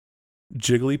big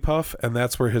Jigglypuff, and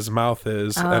that's where his mouth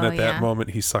is. And at that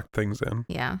moment, he sucked things in.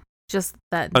 Yeah. Just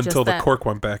that. Until just the cork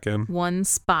went back in. One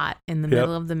spot in the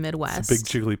middle of the Midwest. It's a big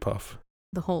Jigglypuff.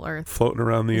 The whole Earth. Floating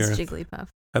around the Earth. Jigglypuff.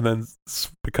 And then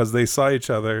because they saw each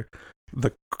other,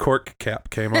 the cork cap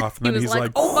came off, and then he's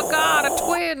like, "Oh my god, a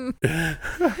twin!"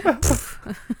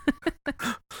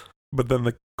 But then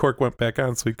the cork went back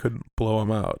on, so he couldn't blow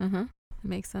him out. It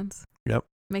makes sense. Yep,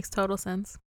 makes total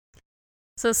sense.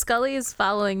 So Scully is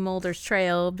following Mulder's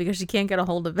trail because she can't get a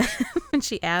hold of him, and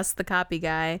she asks the copy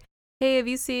guy, "Hey, have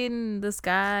you seen this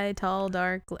guy, tall,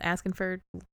 dark, asking for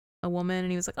a woman?"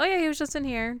 And he was like, "Oh yeah, he was just in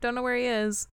here. Don't know where he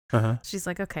is." She's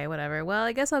like, "Okay, whatever. Well,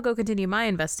 I guess I'll go continue my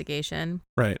investigation."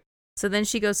 Right. So then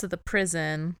she goes to the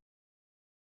prison,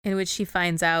 in which she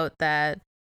finds out that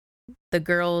the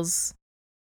girls,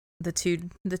 the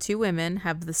two women,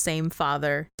 have the same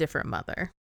father, different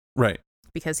mother. Right.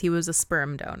 Because he was a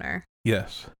sperm donor.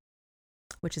 Yes.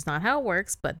 Which is not how it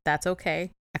works, but that's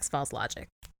okay. X-Files logic.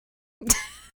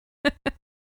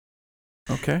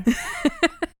 Okay.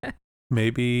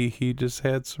 Maybe he just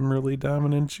had some really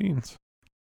dominant genes.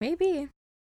 Maybe.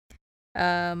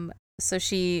 So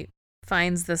she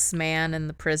finds this man in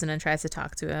the prison and tries to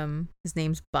talk to him. His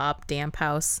name's Bob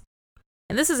Damphouse.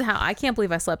 And this is how I can't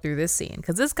believe I slept through this scene,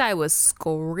 because this guy was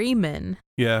screaming.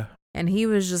 Yeah. And he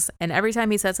was just, and every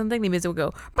time he said something, the music would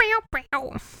go, bow,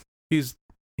 bow. He's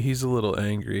a little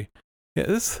angry. Yeah,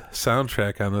 this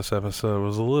soundtrack on this episode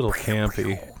was a little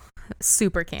campy.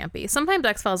 Super campy. Sometimes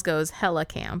X-Files goes hella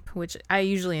camp, which I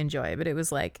usually enjoy, but it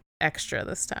was like extra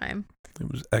this time. It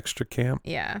was extra camp.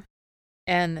 Yeah.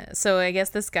 And so I guess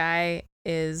this guy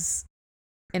is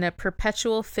in a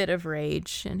perpetual fit of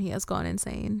rage, and he has gone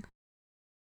insane.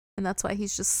 And that's why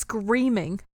he's just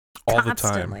screaming all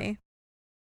constantly. The time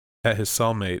at his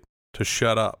cellmate to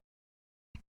shut up.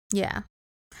 Yeah.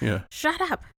 Yeah. Shut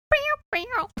up.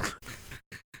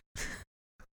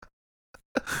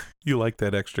 You like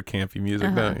that extra campy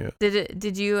music, don't you?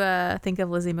 Did you think of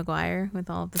Lizzie McGuire with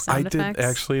all of the sound effects?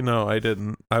 Actually, no, I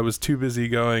didn't. I was too busy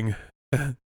going,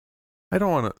 I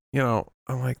don't want to,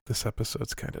 I'm like, this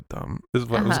episode's kind of dumb, is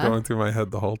what was going through my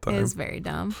head the whole time. It is very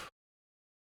dumb.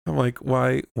 I'm like,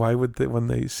 why would they, when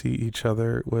they see each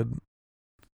other, would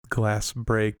glass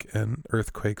break and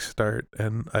earthquakes start?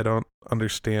 And I don't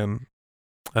understand.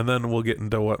 And then we'll get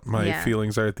into what my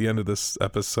feelings are at the end of this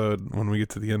episode when we get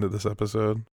to the end of this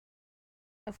episode.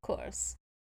 Of course.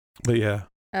 But yeah.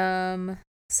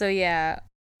 So yeah,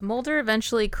 Mulder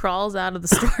eventually crawls out of the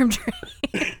storm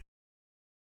drain.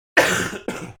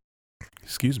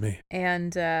 Excuse me.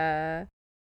 And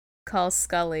calls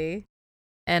Scully.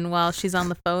 And while she's on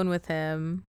the phone with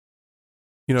him,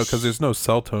 because there's no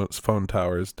phone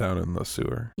towers down in the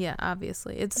sewer. Yeah,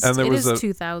 obviously. It is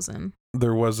 2000.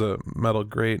 There was a metal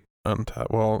grate on top.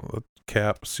 Well,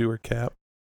 a sewer cap.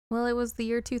 Well, it was the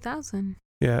year 2000.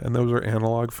 Yeah, and those were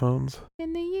analog phones.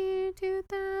 In the year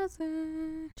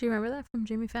 2000. Do you remember that from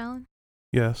Jimmy Fallon?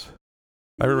 Yes.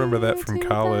 I remember that from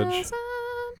college.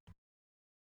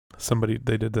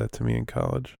 they did that to me in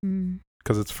college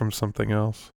because it's from something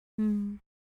else.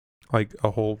 Like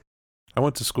I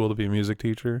went to school to be a music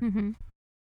teacher. Mm-hmm.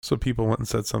 So people went and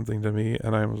said something to me,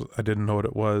 and I didn't know what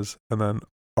it was. And then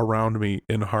around me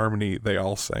in harmony, they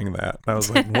all sang that. And I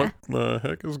was like, what the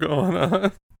heck is going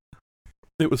on?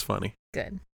 It was funny.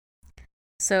 Good.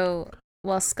 So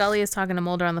while Scully is talking to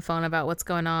Mulder on the phone about what's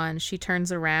going on, she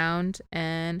turns around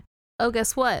and, oh,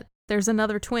 guess what? There's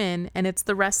another twin, and it's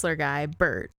the wrestler guy,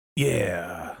 Bert.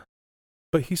 Yeah.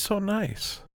 But he's so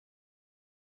nice.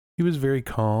 He was very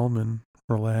calm and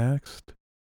relaxed.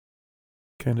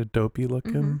 Kind of dopey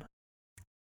looking. Mm-hmm.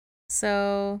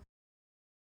 So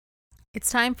it's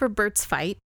time for Bert's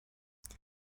fight.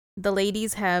 The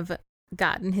ladies have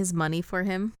gotten his money for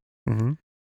him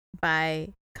by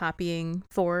copying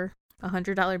 4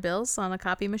 $100 bills on a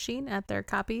copy machine at their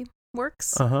copy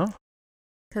works.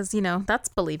 Because, that's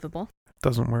believable.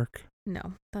 Doesn't work.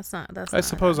 No, that's not. I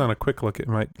suppose on a quick look, it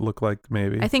might look like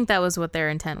maybe. I think that was what their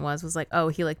intent was like, oh,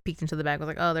 he like peeked into the bag, was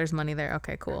like, oh, there's money there.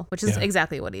 Okay, cool. Which is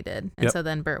exactly what he did. And so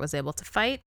then Bert was able to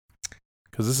fight.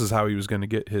 Because this is how he was going to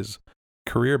get his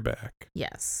career back.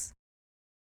 Yes.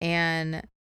 And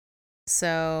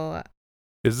so.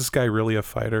 Is this guy really a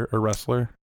fighter, a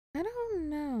wrestler? I don't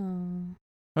know.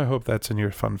 I hope that's in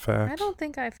your fun facts. I don't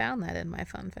think I found that in my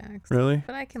fun facts. Really?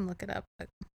 But I can look it up. But,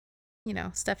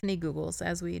 Stephanie Googles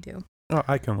as we do. Oh,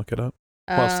 I can look it up.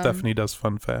 While Stephanie does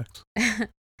fun facts.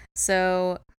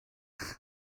 So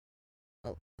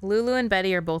Lulu and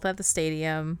Betty are both at the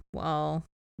stadium while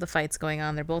the fight's going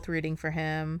on. They're both rooting for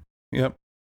him. Yep.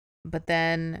 But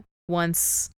then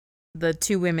once the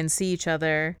two women see each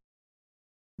other,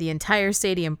 the entire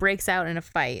stadium breaks out in a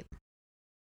fight.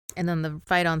 And then the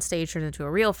fight on stage turns into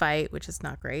a real fight, which is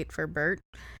not great for Bert.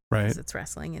 Right. Because it's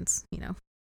wrestling. It's,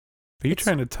 Are you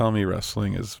trying to tell me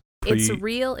wrestling is it's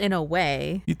real in a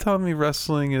way. You telling me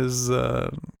wrestling is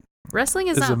wrestling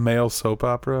is a male soap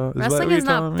opera? Wrestling is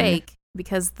not fake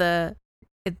because the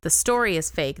story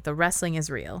is fake. The wrestling is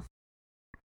real.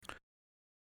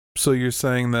 So you're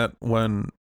saying that when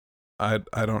I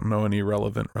don't know any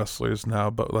relevant wrestlers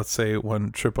now, but let's say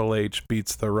when Triple H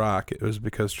beats The Rock, it was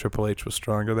because Triple H was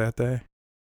stronger that day?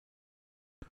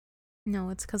 No,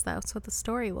 it's because that's what the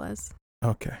story was.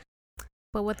 Okay.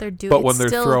 But what they're doing, but when they're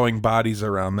throwing bodies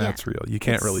around, that's real. You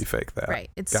can't really fake that. Right.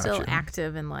 It's still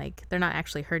active and like they're not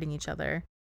actually hurting each other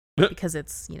because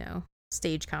it's,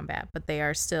 stage combat, but they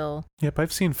are still. Yep,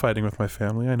 I've seen Fighting with My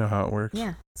Family. I know how it works.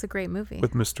 Yeah, it's a great movie.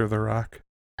 With Mr. The Rock.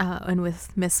 And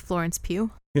with Miss Florence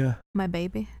Pugh. Yeah. My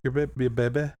baby. Your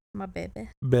baby. My baby.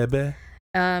 Baby.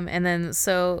 And then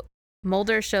so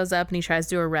Mulder shows up and he tries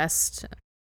to arrest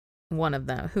one of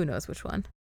them. Who knows which one?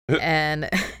 And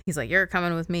he's like, you're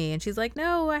coming with me. And she's like,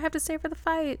 no, I have to stay for the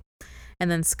fight. And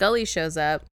then Scully shows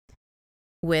up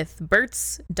with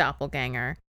Bert's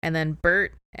doppelganger. And then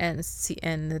Bert and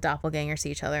the doppelganger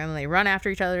see each other. And then they run after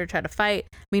each other to try to fight.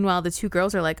 Meanwhile, the two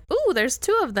girls are like, ooh, there's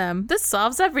 2 of them. This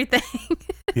solves everything.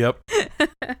 Yep.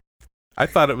 I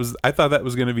thought that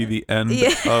was going to be the end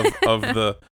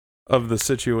of the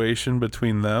situation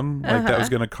between them. Like that was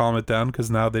going to calm it down because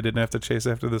now they didn't have to chase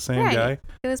after the same guy.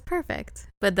 It was perfect.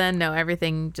 But then no,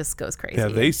 everything just goes crazy. Yeah,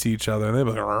 they see each other and they're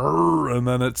like, and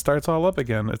then it starts all up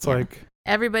again. It's like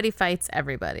everybody fights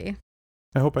everybody.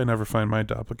 I hope I never find my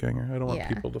doppelganger. I don't want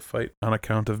people to fight on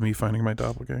account of me finding my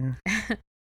doppelganger.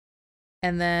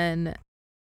 And then,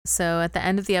 so at the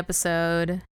end of the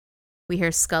episode, we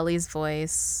hear Scully's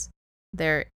voice.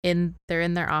 They're in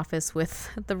their office with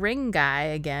the ring guy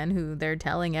again, who they're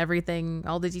telling everything,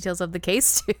 all the details of the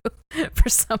case to, for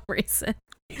some reason.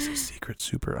 He's a secret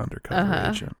super undercover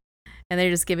agent. And they're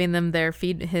just giving them they're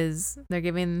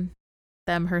giving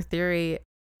them her theory.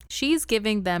 She's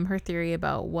giving them her theory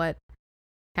about what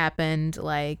happened,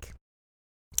 like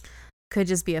could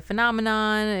just be a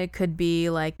phenomenon. It could be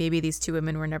like maybe these 2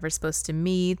 women were never supposed to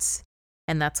meet,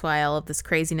 and that's why all of this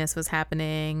craziness was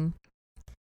happening.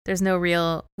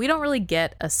 We don't really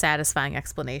get a satisfying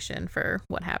explanation for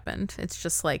what happened. It's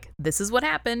just like, this is what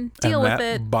happened. Deal with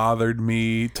it. That bothered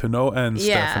me to no end,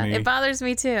 Stephanie. Yeah, it bothers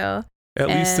me too. At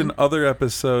least in other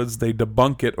episodes, they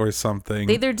debunk it or something.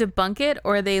 They either debunk it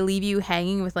or they leave you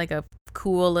hanging with like a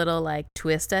cool little like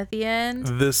twist at the end.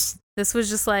 This was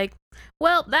just like,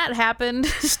 well, that happened.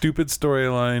 Stupid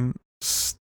storyline,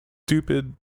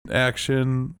 stupid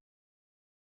action,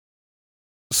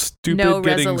 stupid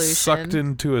getting sucked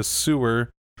into a sewer.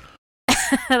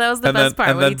 That was the best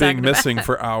part. And then being missing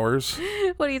for hours.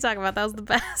 What are you talking about? That was the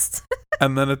best.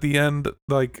 And then at the end,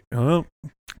 like, oh,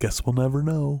 guess we'll never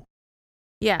know.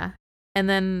 Yeah. And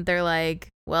then they're like,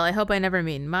 well, I hope I never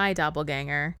meet my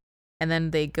doppelganger. And then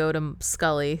they go to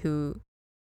Scully, who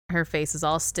her face is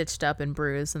all stitched up and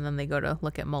bruised, and then they go to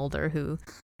look at Mulder, who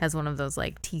has one of those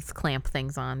like teeth clamp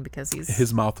things on because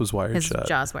his mouth was wired shut. His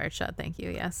jaw's wired shut. Thank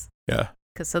you. Yes. Yeah.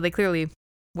 Because so they clearly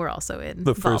were also in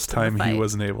the first time he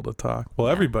wasn't able to talk. Well,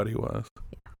 everybody was.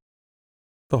 Yeah.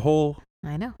 The whole.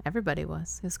 I know everybody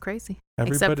was. It was crazy.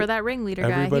 Except for that ringleader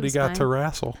guy. Everybody got to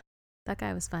wrestle. That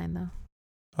guy was fine though.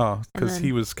 Oh, because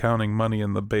he was counting money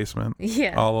in the basement.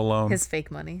 Yeah. All alone. His fake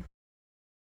money.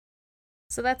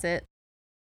 So that's it.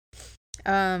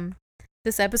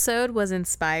 This episode was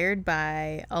inspired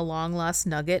by a long lost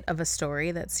nugget of a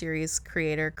story that series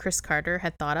creator Chris Carter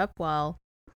had thought up while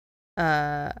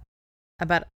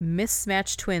about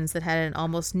mismatched twins that had an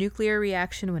almost nuclear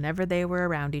reaction whenever they were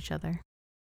around each other.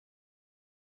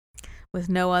 With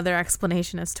no other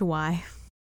explanation as to why.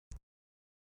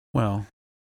 Well,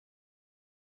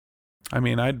 I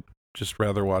mean, I'd just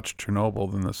rather watch Chernobyl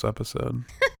than this episode.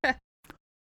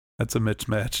 That's a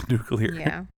mismatched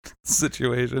nuclear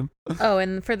situation. Oh,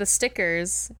 and for the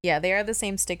stickers, they are the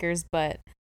same stickers, but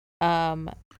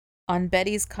on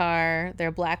Betty's car,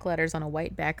 they're black letters on a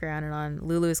white background, and on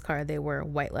Lulu's car, they were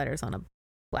white letters on a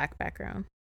black background.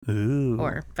 Ooh.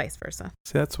 Or vice versa.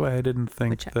 See, that's why I didn't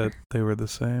think that they were the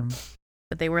same.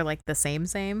 But they were like the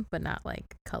same, but not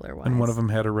like color-wise. And one of them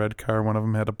had a red car, one of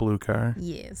them had a blue car.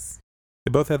 Yes.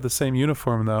 They both had the same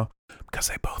uniform, though, because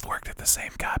they both worked at the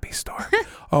same copy store.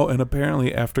 Oh, and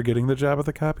apparently after getting the job at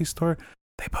the copy store,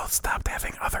 they both stopped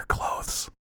having other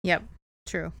clothes. Yep,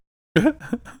 true.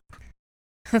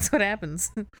 That's what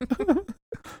happens.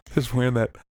 Just wearing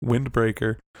that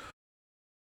windbreaker.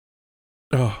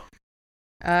 Oh.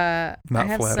 Not I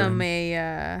have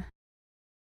flattering.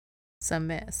 some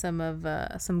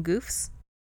goofs.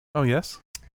 Oh, yes?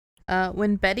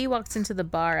 When Betty walks into the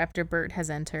bar after Bert has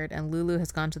entered and Lulu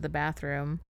has gone to the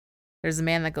bathroom, there's a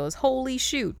man that goes, "Holy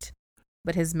shoot,"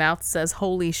 but his mouth says,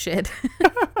 "Holy shit."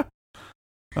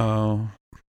 Oh.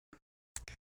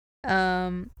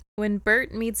 When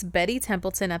Bert meets Betty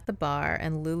Templeton at the bar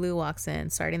and Lulu walks in,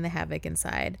 starting the havoc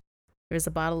inside, there's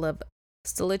a bottle of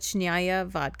Stolichnaya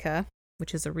vodka,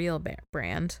 which is a real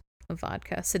brand of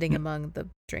vodka, sitting among the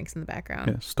drinks in the background.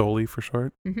 Yeah, Stoli for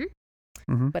short. Mm-hmm.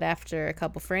 Mm-hmm. But after a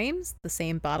couple frames, the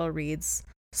same bottle reads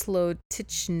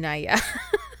Slotitchnaya.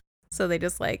 So they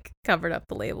just like covered up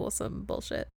the label with some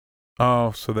bullshit.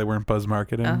 Oh, so they weren't buzz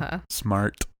marketing? Uh-huh.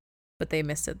 Smart. But they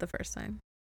missed it the first time.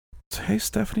 Hey,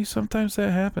 Stephanie, sometimes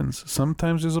that happens.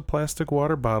 Sometimes there's a plastic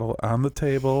water bottle on the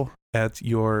table at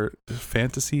your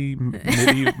fantasy mid.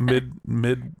 You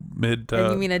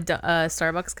mean a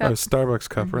Starbucks cup? A Starbucks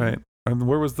cup, mm-hmm. Right. And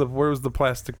where was the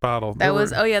plastic bottle? That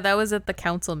was at the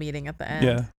council meeting at the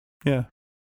end. Yeah.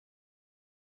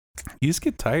 You just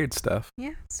get tired, Steph.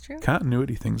 Yeah, it's true.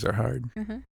 Continuity things are hard.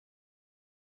 Mm-hmm.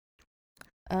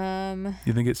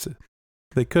 You think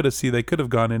they could have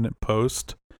gone in at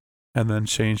post and then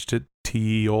changed it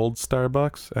to old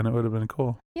Starbucks, and it would have been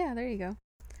cool. Yeah, there you go.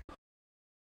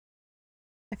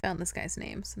 I found this guy's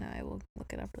name, so now I will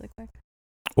look it up really quick.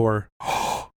 Or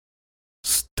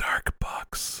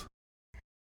Starkbucks.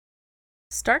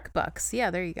 Starkbucks, yeah,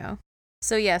 there you go.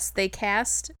 So yes, they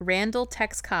cast Randall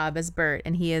Tex Cobb as Bert,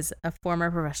 and he is a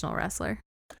former professional wrestler.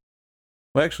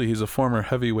 Well, actually, he's a former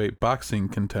heavyweight boxing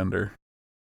contender.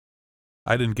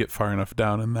 I didn't get far enough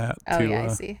down in that. I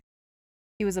see.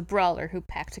 He was a brawler who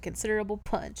packed a considerable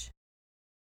punch.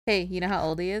 Hey, you know how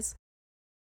old he is?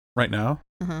 Right now?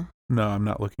 Uh-huh. No, I'm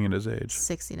not looking at his age.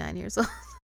 69 years old.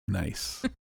 Nice.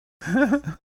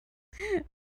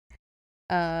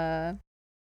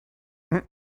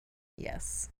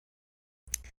 Yes.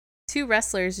 Two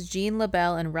wrestlers, Gene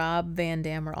LaBelle and Rob Van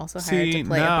Dam, were also hired to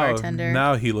play a bartender.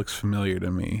 Now he looks familiar to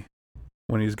me.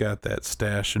 When he's got that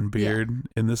stash and beard. Yeah.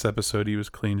 In this episode, he was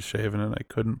clean shaven and I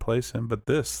couldn't place him. But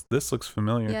this looks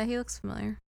familiar. Yeah, he looks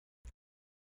familiar.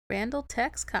 Randall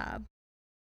Tex Cobb.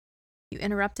 You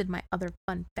interrupted my other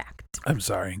fun fact. I'm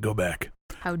sorry. Go back.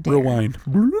 How dare. Rewind.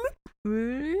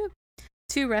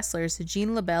 Two wrestlers,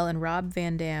 Gene LaBelle and Rob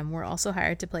Van Dam, were also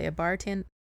hired to play a bartender.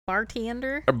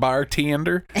 A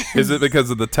bartender? Is it because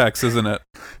of the text, isn't it?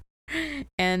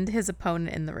 And his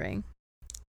opponent in the ring.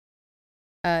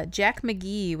 Jack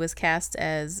McGee was cast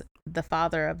as the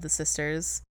father of the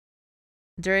sisters.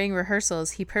 During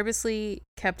rehearsals, he purposely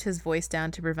kept his voice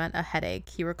down to prevent a headache.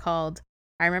 He recalled,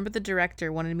 "I remember the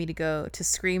director wanted me to go to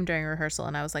scream during rehearsal,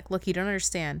 and I was like, look, you don't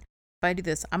understand. If I do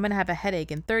this, I'm going to have a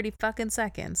headache in 30 fucking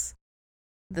seconds."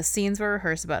 The scenes were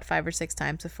rehearsed about 5 or 6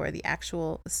 times before the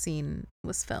actual scene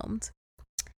was filmed.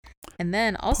 And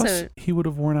then also... Plus, he would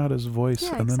have worn out his voice,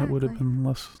 and then it would have been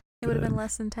less... It would have been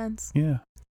less intense. Yeah.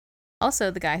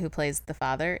 Also, the guy who plays the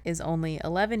father is only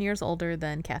 11 years older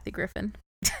than Kathy Griffin.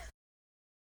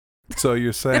 So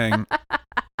you're saying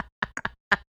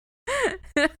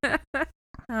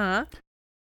Huh?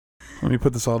 let me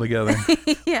put this all together.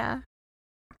 Yeah.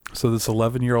 So this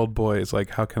 11-year-old boy is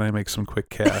like, how can I make some quick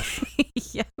cash?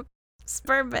 Yep.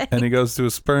 Sperm bank. And he goes to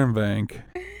a sperm bank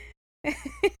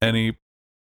and he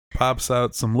pops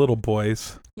out some little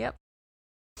boys. Yep.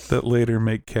 That later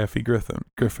make Kathy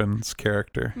Griffin's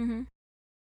character. Mm-hmm.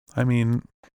 I mean,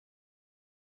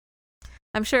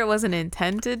 I'm sure it wasn't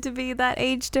intended to be that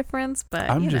age difference, but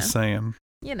I'm just saying.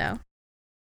 You know.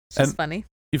 It's just And funny.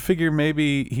 You figure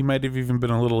maybe he might have even been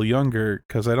a little younger,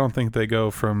 because I don't think they go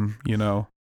from,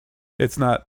 it's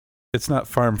not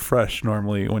farm fresh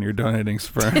normally when you're donating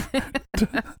sperm.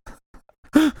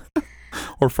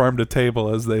 Or farm to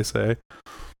table, as they say.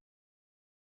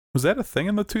 Was that a thing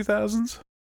in the 2000s?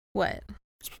 What?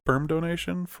 Sperm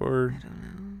donation I for don't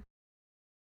know.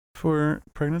 for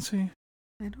pregnancy?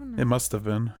 I don't know. It must have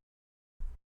been.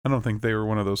 I don't think they were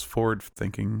one of those forward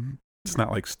thinking. It's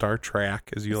not like Star Trek,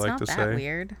 as you like to say. It's not that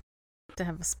weird to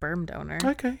have a sperm donor.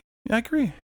 Okay, I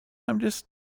agree. I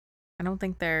don't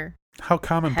think they're how ahead of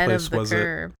commonplace the was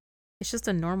curve. It's just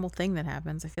a normal thing that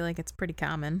happens. I feel like it's pretty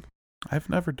common. I've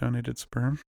never donated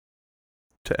sperm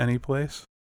to any place,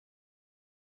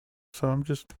 so I'm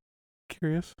just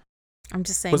curious. I'm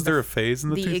just saying. Was there a phase in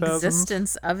the 2000s? The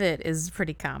existence of it is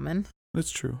pretty common.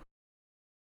 That's true.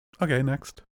 Okay,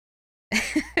 next.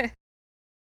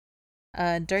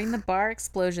 During the bar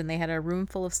explosion, they had a room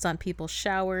full of stunt people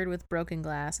showered with broken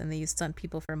glass, and they used stunt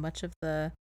people for much of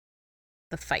the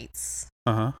fights.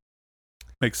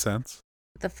 Makes sense.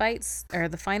 The fights, or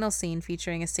the final scene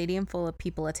featuring a stadium full of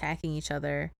people attacking each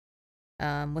other,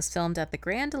 was filmed at the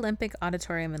Grand Olympic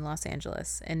Auditorium in Los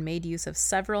Angeles and made use of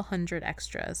several hundred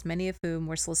extras, many of whom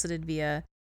were solicited via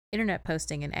internet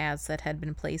posting and ads that had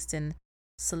been placed in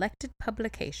selected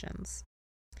publications.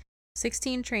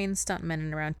 16 trained stuntmen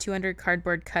and around 200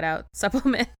 cardboard cutout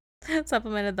supplemented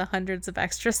the hundreds of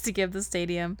extras to give the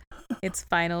stadium its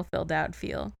final filled out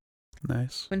feel.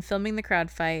 Nice. When filming the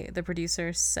crowd fight, the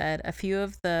producer said a few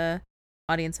of the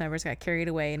audience members got carried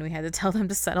away and we had to tell them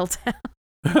to settle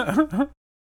down.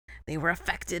 They were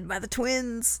affected by the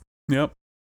twins. Yep.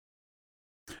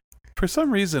 For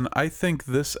some reason, I think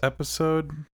this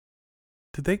episode,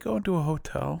 did they go into a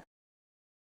hotel?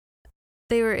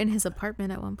 They were in his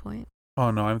apartment at one point.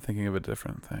 Oh, no, I'm thinking of a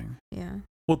different thing. Yeah.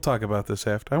 We'll talk about this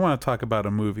after. I want to talk about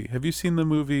a movie. Have you seen the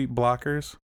movie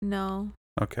Blockers? No.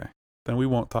 Okay. Then we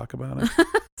won't talk about it.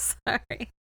 Sorry.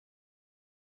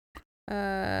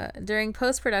 During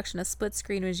post-production, a split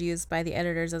screen was used by the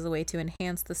editors as a way to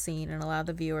enhance the scene and allow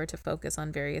the viewer to focus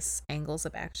on various angles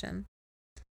of action.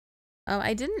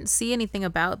 I didn't see anything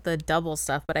about the double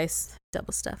stuff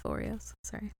Oreos.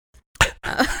 Sorry.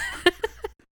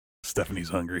 Stephanie's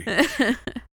hungry.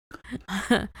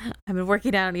 I've been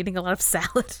working out and eating a lot of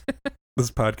salad.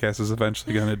 This podcast is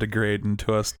eventually going to degrade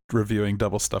into us reviewing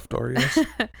double stuffed Oreos.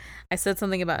 I said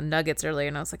something about nuggets earlier,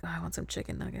 and I was like, oh, I want some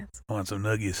chicken nuggets. I want some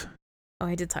nuggies. Oh,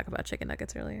 I did talk about chicken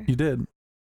nuggets earlier. You did.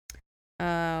 They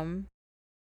Said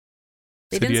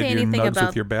didn't you say had your anything nugs about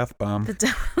with your bath bomb.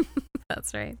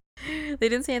 That's right. They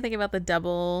didn't say anything about the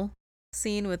double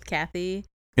scene with Kathy,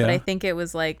 Yeah. but I think it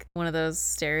was like one of those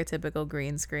stereotypical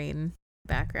green screen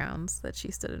backgrounds that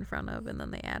she stood in front of, and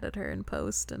then they added her in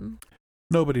post. And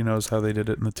Nobody knows how they did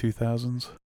it in the 2000s.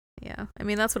 yeah, I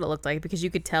mean that's what it looked like, because you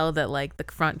could tell that like the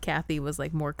front Kathy was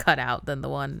like more cut out than the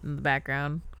one in the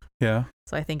background. Yeah.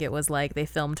 So I think it was like they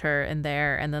filmed her in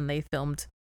there, and then they filmed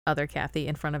other Kathy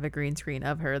in front of a green screen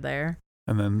of her there.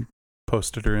 And then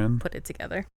posted her in. Put it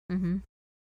together.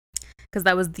 Because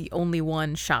that was the only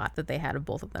one shot that they had of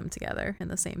both of them together in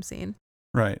the same scene.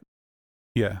 Right.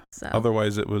 Yeah. So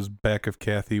Otherwise, it was back of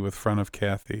Kathy with front of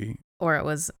Kathy. or it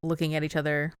was looking at each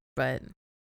other, but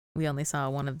we only saw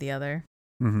one of the other.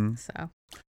 Mm-hmm. So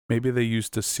Maybe they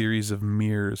used a series of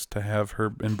mirrors to have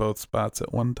her in both spots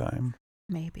at one time.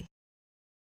 maybe.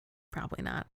 Probably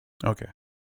not. Okay.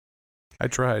 I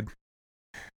tried.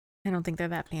 I don't think they're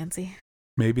that fancy.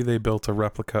 Maybe they built a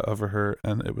replica of her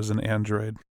and it was an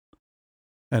android.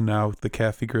 And now the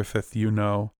Kathy Griffith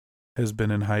has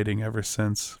been in hiding ever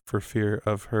since for fear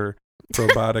of her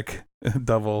robotic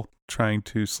devil trying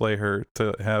to slay her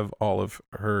to have all of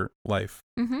her life.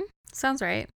 Sounds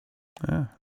right. Yeah.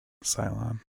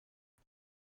 Cylon.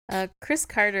 Chris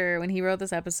Carter, when he wrote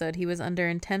this episode, he was under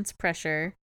intense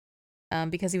pressure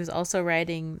because he was also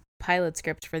writing pilot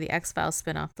script for the X-Files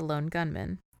spinoff, The Lone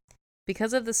Gunman.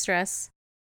 Because of the stress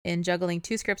in juggling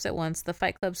two scripts at once, the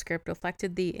Fight Club script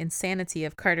reflected the insanity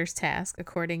of Carter's task,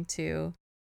 according to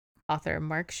author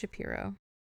Mark Shapiro.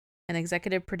 And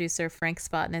executive producer Frank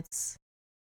Spotnitz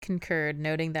concurred,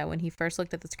 noting that when he first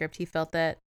looked at the script, he felt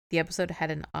that the episode had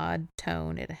an odd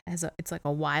tone. It's like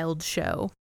a wild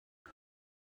show.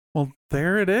 Well,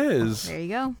 there it is. There you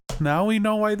go. Now we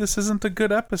know why this isn't a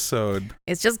good episode.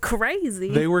 It's just crazy.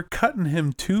 They were cutting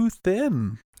him too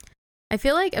thin. I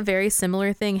feel like a very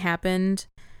similar thing happened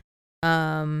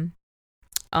in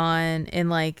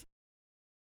like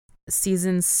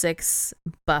season 6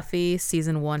 Buffy,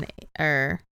 season 1,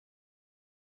 or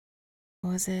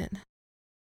what was it?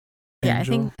 Yeah, I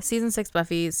think season 6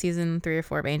 Buffy, season 3 or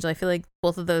 4 of Angel. I feel like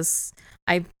both of those,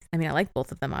 I mean, I like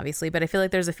both of them obviously, but I feel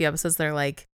like there's a few episodes that are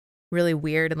like really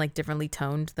weird and like differently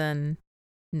toned than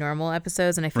normal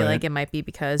episodes, and I feel like it might be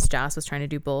because Joss was trying to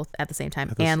do both at the same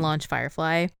time and launch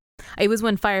Firefly. It was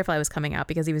when Firefly was coming out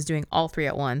because he was doing all 3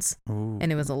 at once. Ooh.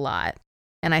 And it was a lot.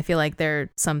 And I feel like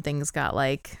some things got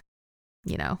like,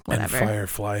 you know, whatever. And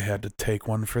Firefly had to take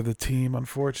one for the team,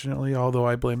 unfortunately, although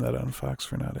I blame that on Fox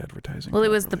for not advertising. Well, it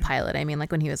was the pilot. I mean,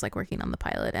 like when he was like working on the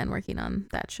pilot and working on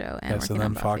that show and working and then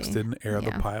on Buffy. Fox didn't air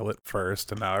the pilot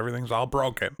first, and now everything's all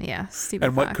broken. Yeah, stupid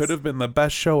And Fox. what could have been the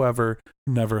best show ever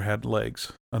never had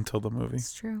legs until the movie.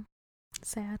 It's true.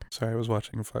 Sad. Sorry, I was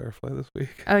watching Firefly this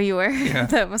week. Oh, you were? Yeah.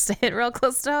 That must have hit real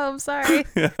close to home. Sorry.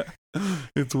 Yeah.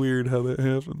 It's weird how that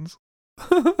happens.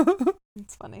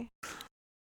 It's funny.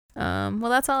 Well,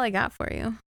 that's all I got for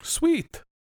you. Sweet.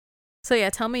 So yeah,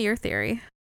 tell me your theory.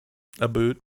 A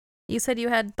boot. You said you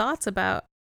had thoughts about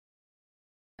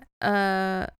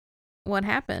what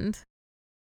happened.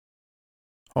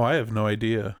 Oh, I have no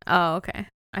idea. Oh, okay.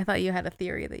 I thought you had a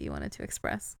theory that you wanted to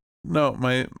express. No,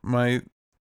 my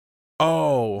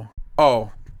Oh,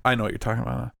 I know what you're talking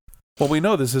about. Well, we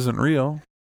know this isn't real.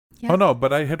 Yeah. Oh no,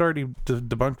 but I had already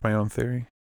debunked my own theory.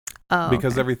 Oh,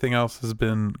 because okay. everything else has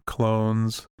been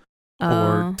clones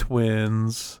or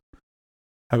twins.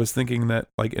 I was thinking that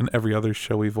like in every other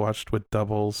show we've watched with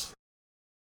doubles,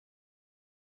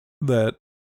 that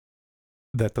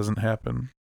doesn't happen.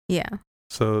 Yeah.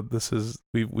 So this is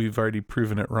we've already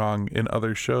proven it wrong in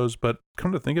other shows, but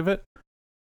come to think of it,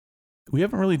 we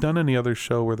haven't really done any other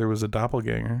show where there was a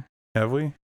doppelganger, have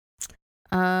we?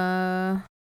 Oh,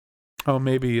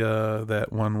 maybe that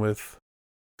one with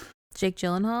Jake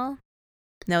Gyllenhaal?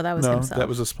 No, that was himself. That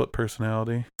was a split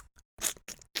personality.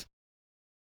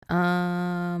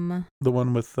 The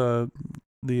one with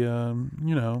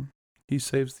he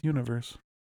saves the universe.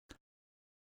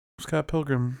 Scott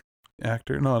Pilgrim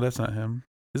actor. No, that's not him.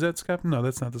 Is that Scott? No,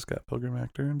 that's not the Scott Pilgrim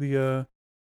actor.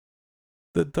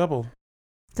 The double.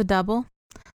 The double?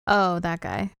 Oh, that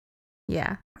guy.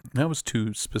 Yeah. That was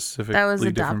two specifically that was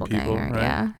a different people, doppelganger.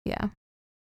 right? Yeah.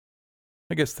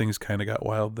 I guess things kind of got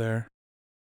wild there.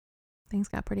 Things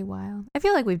got pretty wild. I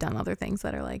feel like we've done other things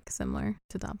that are like similar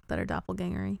to that are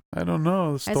doppelgangery. I don't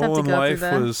know. The Stolen Life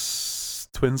was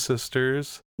twin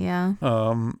sisters. Yeah.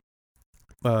 The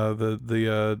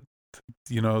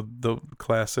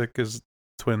classic is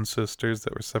twin sisters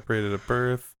that were separated at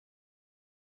birth.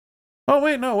 Oh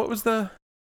wait, no. What was the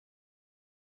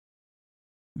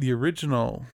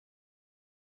original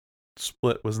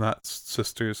split? Was not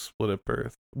sisters split at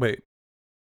birth. Wait.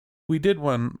 We did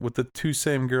one with the two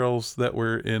same girls that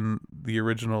were in the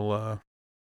original.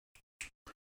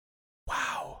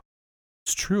 Wow.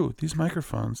 It's true. These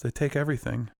microphones, they take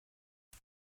everything.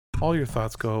 All your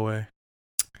thoughts go away.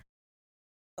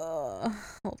 Hold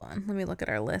on. Let me look at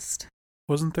our list.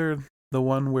 Wasn't there the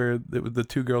one where the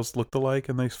two girls looked alike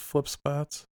and they flip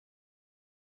spots?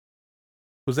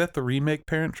 Was that the remake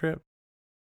Parent Trap?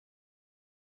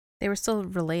 They were still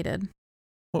related.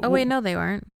 Wait, no, they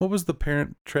weren't. What was the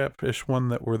Parent Trap-ish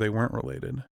one where they weren't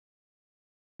related?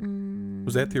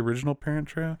 Was that the original Parent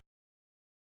Trap?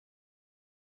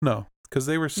 No, because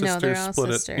they were sisters. No, they're all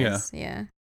split sisters. It. Yeah.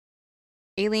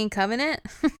 Alien Covenant?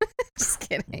 Just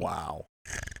kidding. Wow.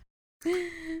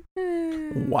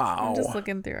 I'm just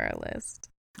looking through our list.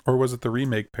 Or was it the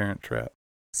remake Parent Trap?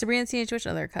 Sabrina Teenage Witch,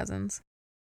 other cousins.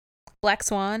 Black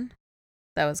Swan?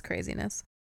 That was craziness.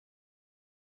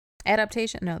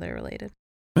 Adaptation? No, they're related.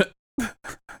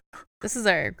 This is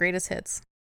our greatest hits.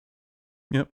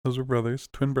 Yep, those were brothers,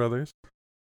 twin brothers.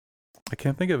 I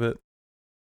can't think of it.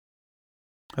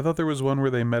 I thought there was one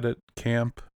where they met at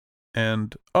camp,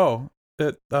 and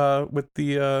with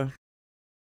the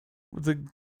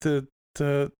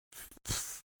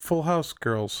Full House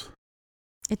girls.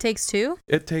 It Takes Two?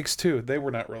 It Takes Two. They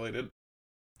were not related.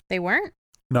 They weren't?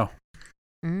 No.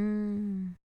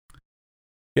 Mm.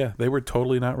 Yeah, they were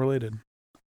totally not related.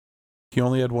 He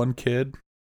only had one kid,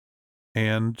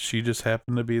 and she just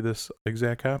happened to be this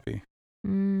exact copy.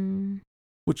 Mm.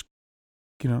 Which,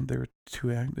 they were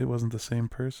it wasn't the same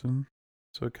person,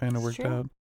 so it kind of worked out.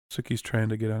 Suki's trying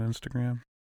to get on Instagram.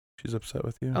 She's upset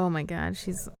with you. Oh my god,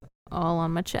 she's all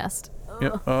on my chest. Ugh.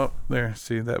 Yeah. Oh, there.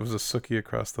 See, that was a sookie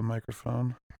across the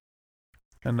microphone.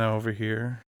 And now over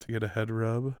here to get a head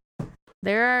rub.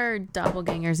 There are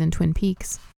doppelgangers in Twin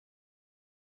Peaks.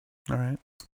 All right.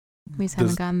 We just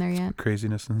haven't gotten there yet.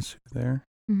 Craziness ensue there?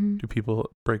 Mm-hmm. Do people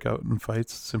break out in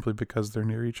fights simply because they're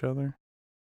near each other?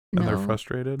 And they're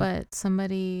frustrated? But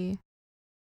somebody,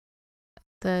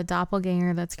 the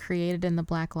doppelganger that's created in the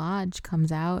Black Lodge,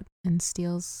 comes out and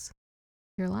steals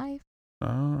your life.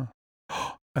 Oh.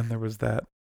 And there was that.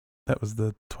 That was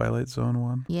the Twilight Zone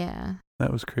one? Yeah.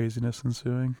 That was craziness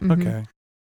ensuing? Mm-hmm. Okay.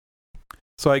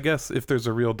 So I guess if there's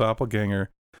a real doppelganger,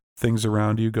 things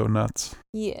around you go nuts.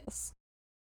 Yes.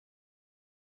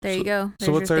 There you go.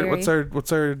 So There's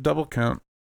what's our double count?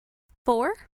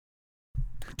 4?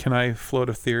 Can I float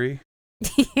a theory?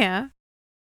 Yeah.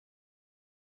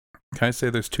 Can I say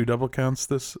there's 2 double counts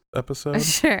this episode?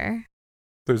 Sure.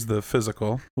 There's the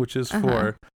physical, which is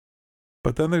 4.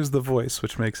 But then there's the voice,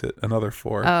 which makes it another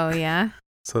 4. Oh, yeah.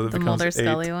 So it the becomes Mulder 8.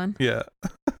 Scully one. Yeah.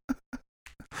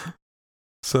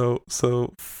 So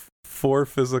 4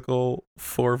 physical,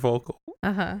 4 vocal.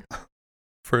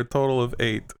 For a total of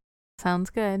 8. Sounds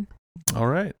good. All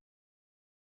right.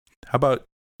 How about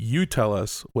you tell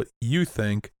us what you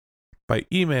think by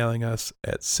emailing us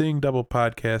at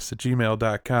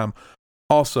seeingdoublepodcast@gmail.com.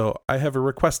 Also, I have a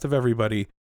request of everybody.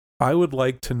 I would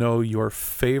like to know your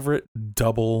favorite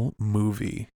double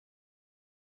movie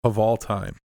of all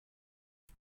time.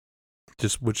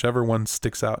 Just whichever one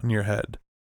sticks out in your head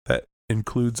that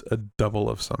includes a double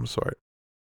of some sort.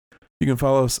 You can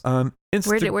follow us on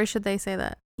Instagram. Where should they say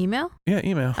that? Email? Yeah,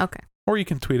 email. Okay. Or you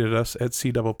can tweet at us at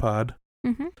cdoublepod.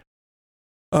 Mm-hmm.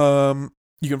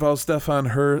 You can follow Steph on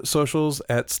her socials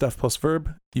at Steph plus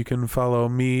Verb. You can follow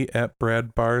me at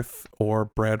Brad Barth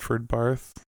or Bradford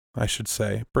Barth, I should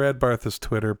say. Brad Barth is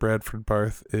Twitter. Bradford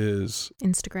Barth is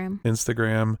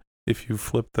Instagram. If you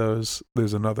flip those,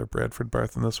 there's another Bradford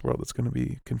Barth in this world that's going to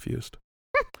be confused.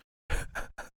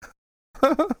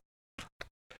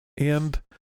 And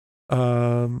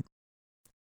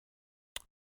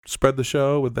spread the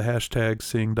show with the hashtag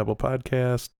Seeing Double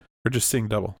Podcast, or just Seeing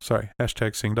Double. Sorry,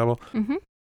 hashtag Seeing Double. Mm-hmm.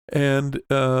 And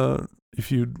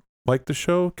if you like the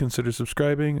show, consider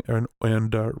subscribing and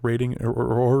rating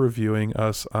or reviewing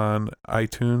us on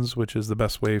iTunes, which is the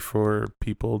best way for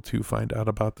people to find out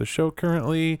about the show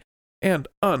currently. And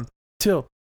until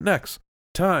next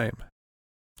time,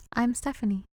 I'm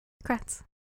Stephanie Kretz.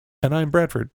 And I'm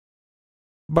Bradford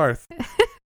Barth.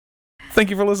 Thank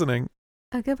you for listening.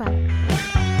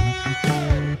 Goodbye.